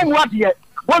what you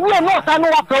when we are not I know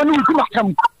what we do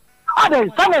come.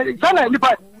 Ade sana ni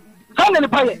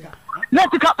paye.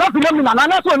 Let's cut phenomenal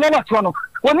and that's what no.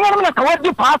 When we are not what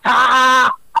do pass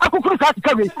akukuru sa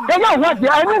tikawe. They are what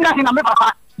I mean nothing na me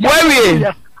papa.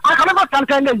 Where I can never stand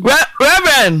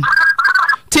Reverend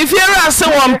Tifiera se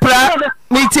wompra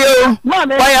mitio.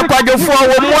 Why akwadofo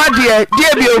wo mu ade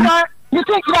die bio. You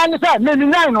think you understand me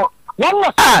no. No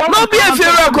be a few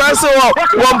across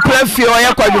one play or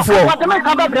a quadruple. What the men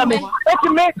have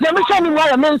the mission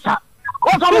wire mensa.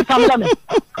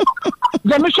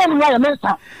 The mission wire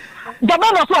mensa. The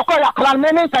man of your clan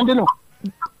and you know.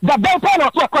 The bell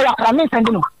of your clan and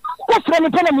you know. What's when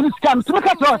the minister to look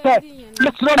at yourself?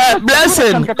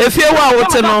 Blessing, if you want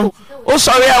to know. Oh,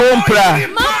 sorry, I won't pray.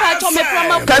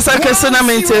 Kasa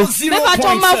mate.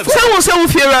 Someone say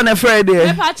if you're on a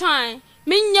Friday.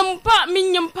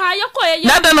 Minyampa yakoye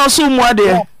nada no so mu ade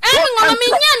ngoma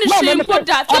minya ne shempo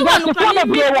da to wa no kwa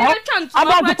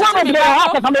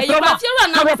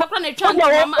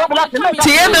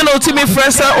tie me no timi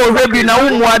fresa already na wo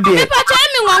mu ade e pa cha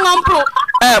me ngwangwampo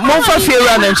mo fa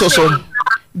fiera ne ntoso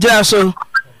ja so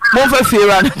mo fa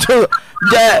fiera ne to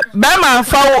je ba ma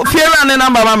fa fiera ne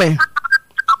number ma me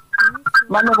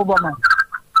no go ma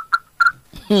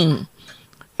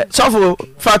so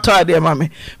fato ade mama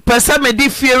pesa me di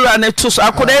fiera ne to so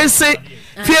akoda ese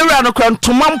fiera no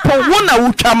kwantoma mpo wona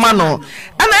wutwama no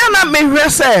ana me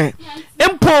hwese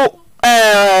mpo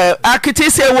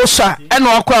akitise wo sha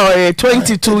ena okwa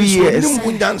 22 years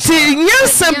ti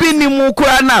nyansa bi ni mu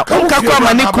kura na onka kwa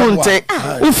mani kunte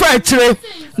ufa kire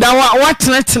da wa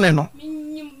tenetene no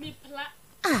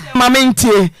mama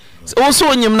ntie wo so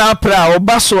onyim na pra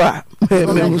obaso a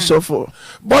me sofo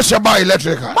Bosheba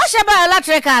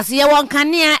electricals ye won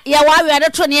kanea ye wa we de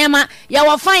to niema ye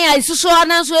wo fan ya isuso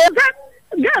na so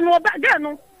ga no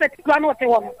particular no te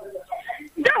wo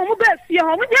ga mo ba fie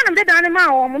ho mo dia na de dan ma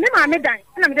ho mo me ma me dan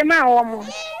na me de ma ho mo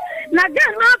na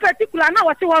ga no particular na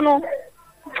wo te wo no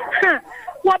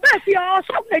wo ba fie o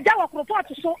so e ja wo report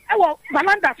so e wo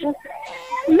balanda so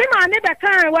me ma me be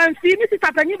kan wan fi mi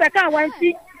tapanyi be kan wan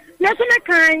fi na so me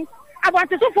kan about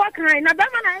to for kind na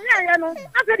bema na nya no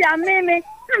after the ameme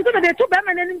nso de to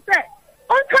bema na nim say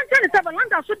on content is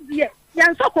balanda so de ya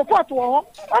nso report wo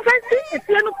offensi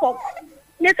etie no ko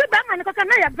ne se bema ne ko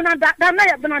na ya benada da na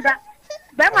ya benada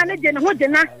bema ne je ne ho je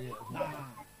na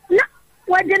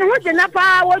waje ne ho je na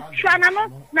pa wo twa na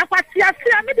no na kwati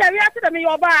ase me de wi ase de me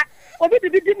yo ba obi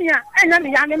bibi mi a enya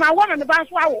me ya me ma wo me ba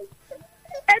so awo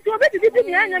etu obi bibi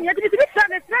mi enya me ya bibi tra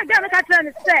ne tra ga me ka tra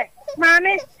ne say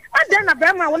maame Ada na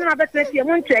bema wona na betrete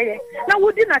mo ntweye na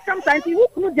wudi na sometimes you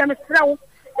kunu dia mesra wo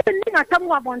ni na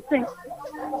tamu abonten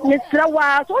mesra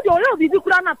wa so de oyo bibi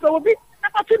kura na pe obi na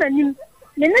patu na nim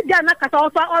ne ne dia na kata o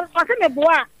se me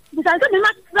boa Because me ma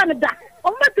friend da.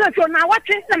 O ma tro na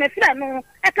watwe na me friend no.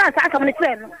 E ka sa asam ne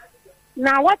friend no.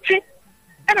 Na watwe. E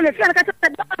na me friend ka ta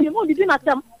da me mo di na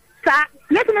sam. Sa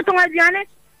let me to aduane.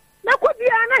 Na ko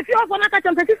bia na fi ofo na ka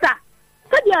champeti sa.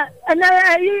 Ka dia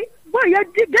na yi boy ya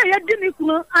di ni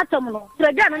kunu atom no.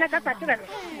 Frega na ka sa kire no.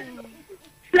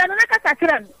 Frega na ka sa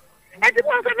kire no. E di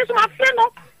mo so mi so ma friend no.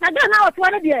 Na ga na oto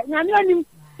na de nya me anim.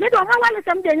 Me do ma wale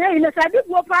sam de nya yi na sa di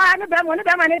go pa ne be mo ne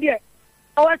be ma ne de.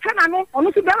 O wa twa na no,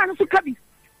 onu su be ma no su kabi. E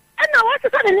na wo se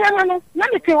sa ne nya no, na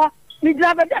me te ho. Mi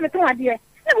driver de me to ade. E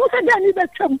wo se de ni be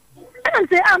twam. E na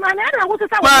say ama na na wo se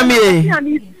sa wo. Mami.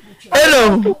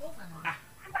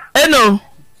 Hello.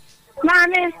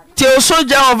 Mami. Ti o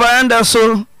soja over under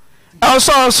so.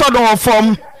 Also so don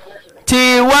form.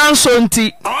 Ti wan so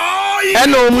nti.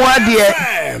 Eno mu ade.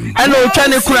 Eno twa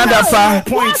ne kura dafa.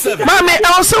 Mami, e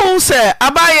o se un se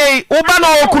abaye wo ba na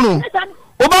okunu.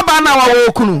 Wo baba na wa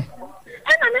okunu.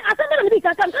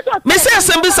 Me say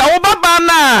sembisa wo baba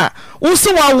na wo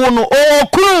se wa wo no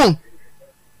okunu.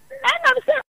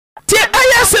 Ti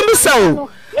aya sembisa o.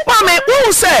 Mami,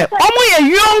 wo se omo ye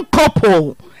young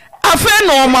couple. Afe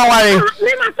no maware.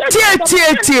 Tie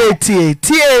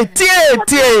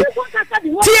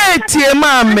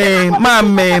mame.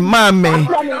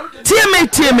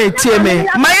 Tie me.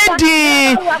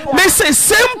 Maedi me say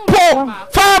simple.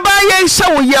 Fa ba ye hye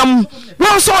wo yam.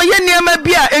 No so ye niam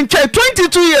bia entwa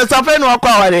 22 years afe no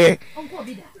akwaware.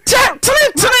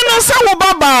 Tiri no se wo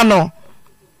baba no.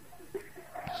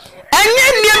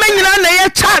 Enye niam nyina na ye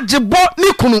charge bo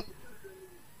ni kunu.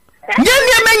 Nye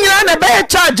nyina na be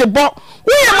charge bo.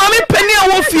 Wo ye mama pani a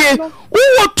wo fie.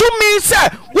 Wo to me say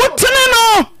wo tene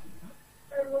no.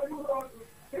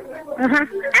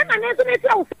 Ema na so me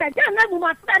tell wo say na mu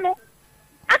ma fa no.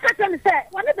 Aka tell me say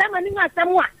wo ne be ma ni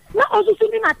asam a. Na osusu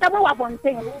ni na tabo wa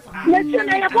bonten. Na ti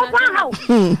na ya papa house.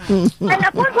 Na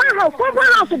papa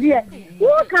house de.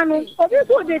 Wo kanu obi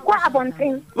so de kwa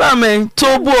abonten. Mama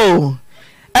tobo.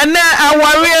 Ene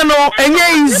aware no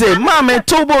enye ize mama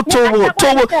tobo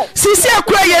sisi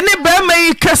akura ye ne be ma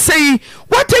yi kasei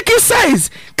what take size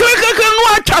kaka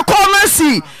no atwa na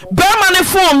si be ma ne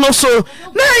phone no so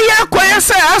na ye akoye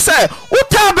say asa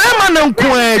uta be ma ne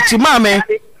nko achi mama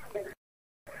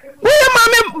we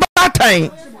mama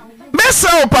batan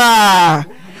mesel pa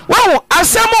wow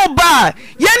asemo ba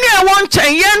ye ne e won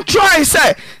chen ye try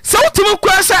say so utimi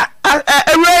kwa say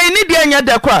awre ni de anya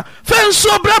da kwa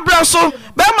fenso brabra so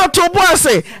be ma to bo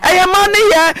ase eyema ne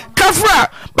ye kafra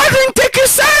but in take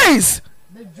size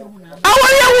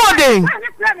awon ye wodin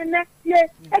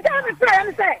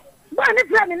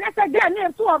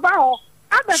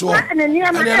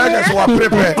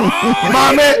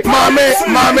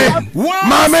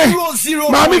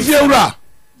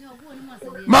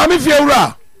Mami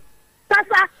fiewura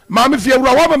Mami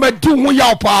fiewura wa ma du hu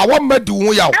yaw pa wa ma du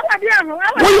hu yaw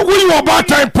wo wo ba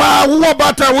tan pa wo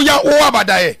ba tan wo ya wo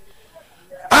abadaye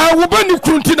wo ba ni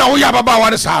krunti na wo ya baba wa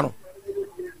ne sa no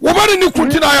wo ba ni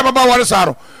krunti na ya baba wa ne sa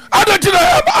no adati na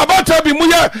abata bi mu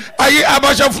ya ayi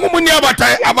abashafu mu ni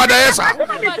abadaye sa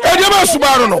e de ba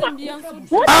subaro no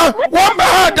wo ba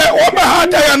ha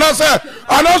da ya na sa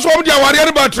anaso wo dia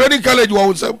warrior ba training college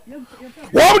wo so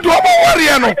wo do ba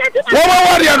warrior no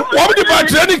wo di ba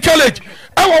training college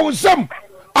e wo nsam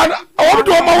ana wo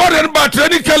do ma warrior ba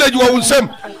training college wo nsam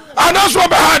anaso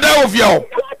ba ha da wo fia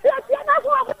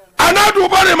ana do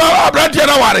ba ne ma abrante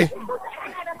na ware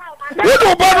wo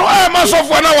do ba no e ma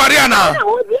sofo na ware ana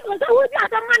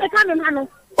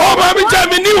o ba mi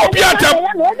jami ni obi atem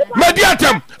medi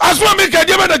atem aso mi ka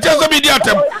je me na chese mi di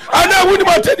atem ana wuni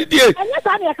ma tedi die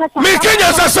mi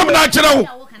kenya sasam na kirawo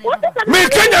mi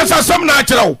kenya sasam na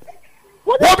kirawo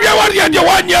obi awari ya je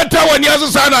wanya ta wani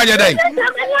asesa na anya dai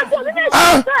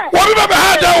obi ba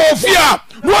ha da ofia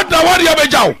no da wari ya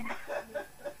bejaw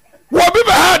obi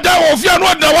ba ha da ofia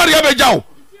no da wari ya bejaw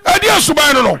edi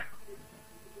asuban no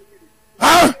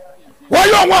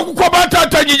wayo nwa akukọ ba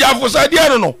tata nyijafo sa di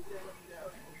eno no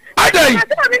adai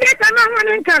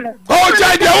o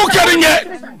chai o kerinye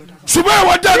suba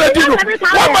wa da na di no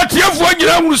wa matiefo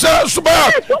anyira hunu sa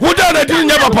suba wo da na di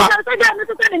nya papa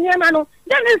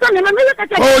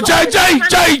o chai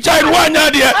wa nya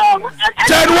de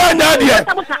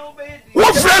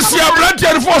wo fresh ya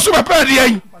brand for so be pa de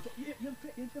yi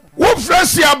wo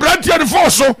fresh ya brand for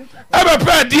so e be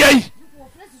pa de yi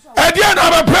e de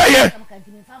na be pa ye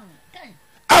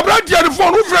abrantia de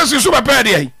phone wo fresh so be pa de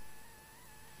yi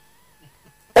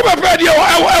wo be pa de e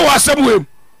wa asem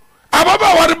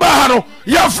ababa wa de ba ha no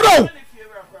ya flow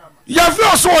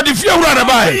so de fie wura na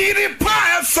ba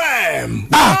OYEREPA FM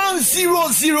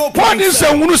 100. Poni se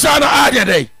hunu sa na ade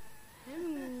dai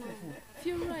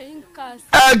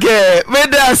okay me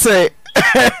da say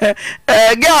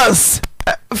girls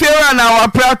Fiora na wa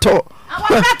prato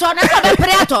prato na so be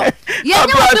prato ye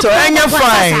enya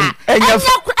fine enya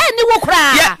any wo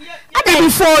kra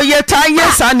before ye time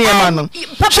yes anema no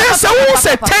chese wo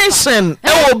se tension e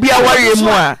wo bia ware mu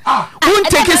a won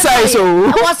take size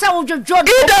o wo se wo jojo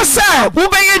ida sa wo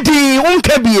be ye di won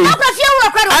ka bie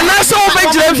ana so wo be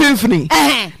jira finfini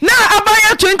na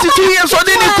abaya 22 years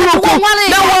odi ni kuruku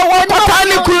na wo papa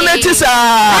ni kuru na ti sa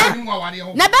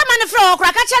na be man fro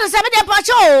kra ka chere se me de pa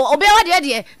cho obe wa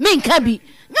de me nka bi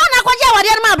no na kwaje wa de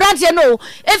ma brantie no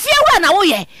efie wura na wo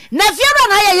ye na fie wura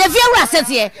na ye fie wura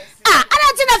sete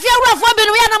ana ti na fie wura fo bi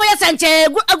no ya na mo ye sanche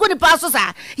aguni pa so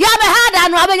sa ya be ha da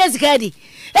no abege sikadi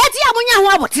eti ya munya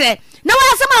ho abotre na wa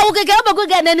asema wo gege obago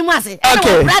ge na nimu ase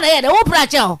okay na ye de wo pra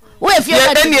che ho wo efie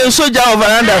wura ye eni soja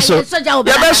over under so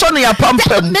ya be so no ya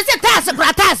pampam me se tas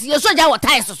kratas ye soja wo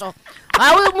tais so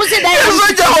awu musi da ye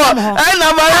soja wo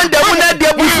na maranda una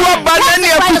de bufu ba na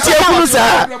ne afutie kunu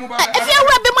sa efie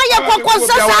wura be ma ye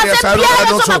konkonsa sa se bia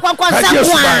so ma konkonsa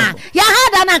kwa ya ha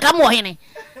da na nka mo hene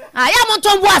ya mo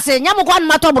tombo ase nya mo kwa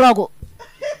ma to brogo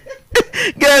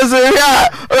guys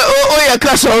ya ya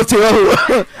crash out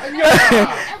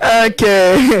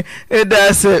okay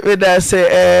that's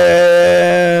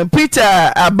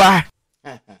Peter Aba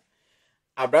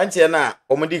Abranche na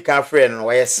omudi ka friend no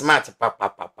we smart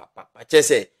papa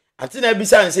chese antina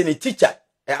bisa nse ni teacher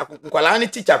akwala ni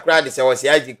teacher kra de se wo se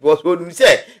aji because odum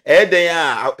se den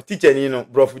a teacher ni no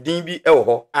brofudin bi e wo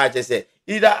ho a chese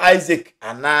either Isaac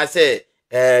ana se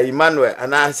Emmanuel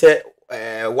ana se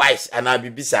wise ana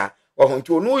bibisa wo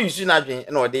nti ono yusu na dwen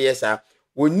na ode yesa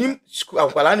wonim school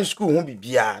akwala ni school ho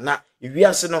bibia na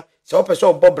ewiase no se opese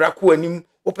obobra ko anim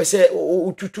opese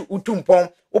utumpom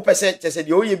opese chese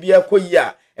de oye bia koyi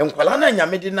a enkwala na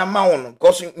nyame de na ma wono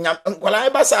because enkwala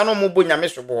ba sa no mo bo nyame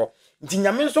sobo nti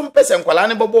nyame nso mpese enkwala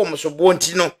ne bobo mo sobo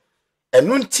nti no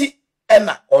enu nti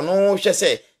ena ono hwe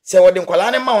se wode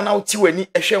enkwala ne ma wona uti wani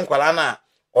ehwe enkwala na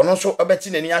ono so obeti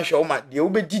nani ahwe wo ma de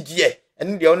obedidie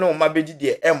ene de ono ma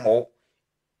bedidie emo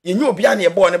yenye obi a na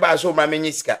ebo ne ba so ma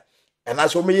menye sika ena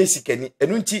so meye sika ni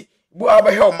enu nti bu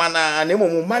abahwe wo ma na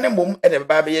emom ma ne mom ene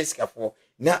ba be sika fo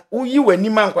na uyi wani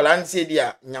ma enkwala nse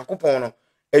dia nyankopon no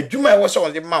adwuma e wo so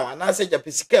wonde ma wa na se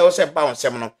japesika e wo se ba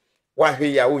wonsem no wa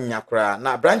hwe ya wonya kra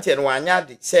na branche no wanya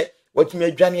de se watumi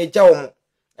adwane agya wo mo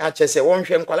a che se won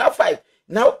hwe enkwala 5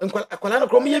 na enkwala no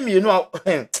krom ye mienu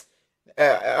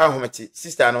ahomati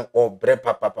sister no obre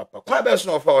papa kwa be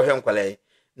so no fa wo hwe enkwala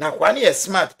na kwa ne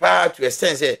smart pa to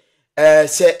extend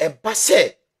se eba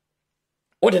se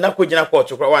odi na kogina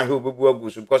court kra wa hwe obebu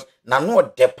agusu because na no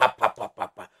de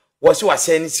papa wosi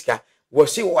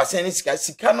waseni sika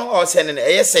sika no o sene na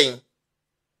eyesen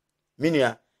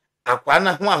minua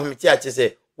akwana ho ahomti a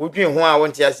chese wodwen ho a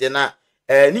wonte ase na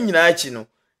ni nyina achi no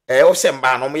wo se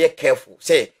mba no mo ye careful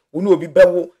say wo no obi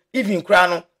bewo even kra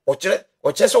no o kire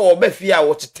so wo ba fie a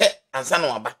wo tete ansa na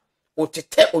waba o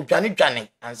tete odwane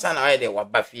ansa na wa de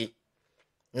waba fie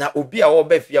na obi a wo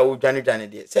ba fie a wo dwane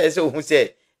de say wo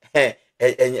se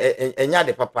enya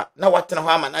de papa na watena ho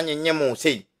ama na nyem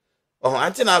sei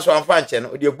antina so amfa nche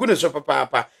no de agunu so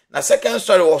papa na second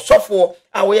story wo sofo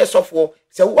a wo ye sofo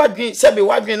se wadwen se be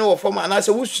wadwen no wo fom ana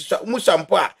se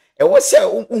musampo a e wo se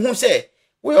hu se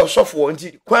wo ye sofo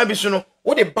nti kwa bi so no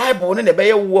wo de bible no ne be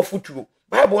ye wo futuro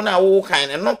bible na wo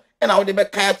kan no e na wo de be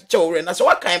kan che wo na se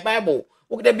wa kan bible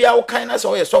wo de bia wo kan na se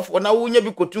wo ye sofo na wo nya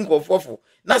bi kotun kofofo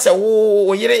na se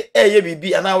wo yire ye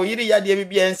bibi ana wo yire ya de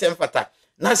bibi ensem fata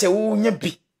na se wo nya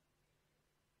bi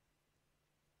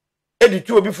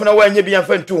editu obi funa wanye bi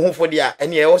amfa ntu ho fode a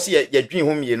ene ye wo se ye dwen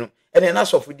ho mienu ene na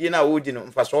sofodie na wo di no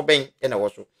mfaso ben ene wo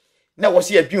so na wo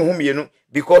se ye dwen ho mienu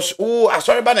because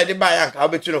asori ba na de ba ya nka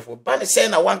obetu no fo ba ne se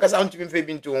na wankasa ontu bi mfa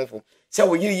bi ntu ho fo se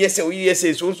wo yiri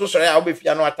yese so sori a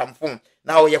obefia no atamfo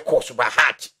na wo ye course ba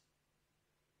heart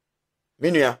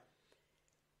minua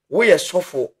wo ye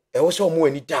sofo e wo se omo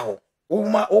ani da ho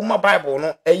wo ma bible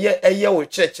no eye wo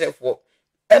kirechefo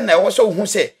ene wo se hu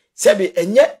se sebi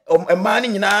enye emani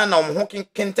nyina na omho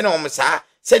kentene omsa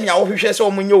se nya wo hwehwe se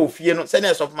omunye ofie no se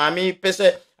na sof maami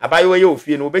pese abayo ye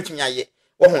ofie no obetumi aye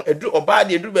wo ho edu oba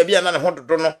de edu ba bia na ne ho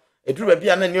dodo no edu ba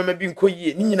bia na nioma bi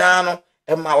nkoyie ni nyina no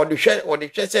ema wo de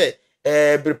hwe se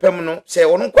brepam no se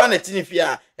wono kwa na tini fie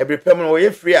a brepam no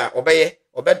ye free a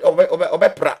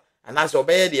obepra ana se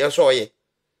obeye de so oye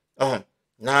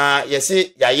na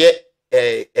yesi yaye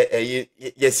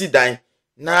yesi dan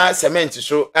na cement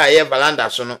so a ye valanda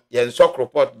so no ye nsok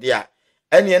report dia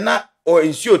ene na o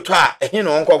nsuo to a ehin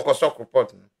no nkonko sok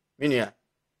report no minua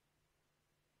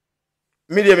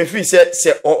media me fi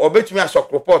se obetumi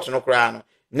asok report no kra no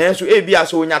nanso e bia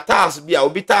so onya task bia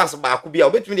obi task ba ko bia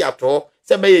obetumi dia to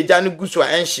se be ye gya no guso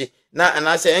a enhye na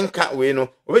anase enka we no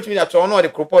obetumi da to no de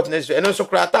report na so eno so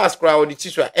kra task kra o de ti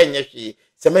so enye hwe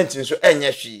cement nso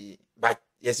enye hwe but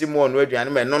yesi mo no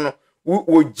aduane me no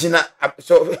wo gina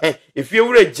so if you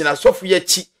were gina sofu ya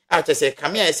chi a che se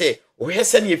kame ya se wo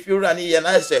hese na if you were na ye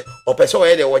na se opese wo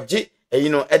ye de woje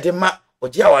no edema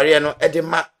oje aware no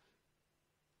edema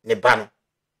ne ba no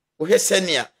wo hese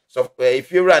nia so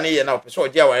if you were na ye na opese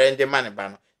oje aware ndema ne ba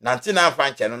no nanti na afa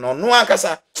nche no no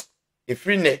akasa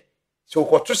ifri ne so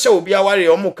koto se obi aware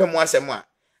o mo kamu asem a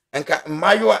enka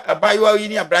abayo yi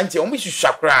ni abranche o mo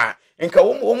hwehwa kra enka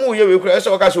wo ye we kra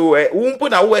so ka so wo mpu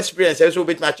na wo experience so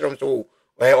bit na krom so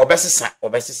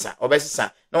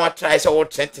obesisa na wa try so wo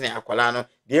tentene akwala no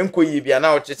de enko yi bia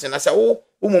na wo tete na se wo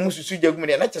mo susu jagum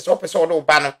ne na che so pese wo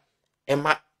ba no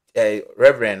ema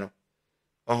reverend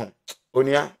no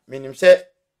onia minim se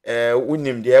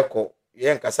unim de eko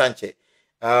ye nkasa nche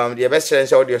the best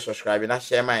friends audio subscribe na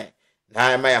share my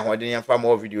na my ahoden yan fa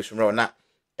more videos mro na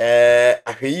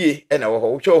ahweyi na wo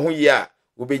ho wo ho yi a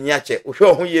wo benya che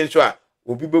wo ho yi nso a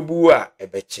obi bebu a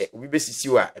ebeche obi besisi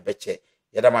a ebeche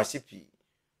yada masipi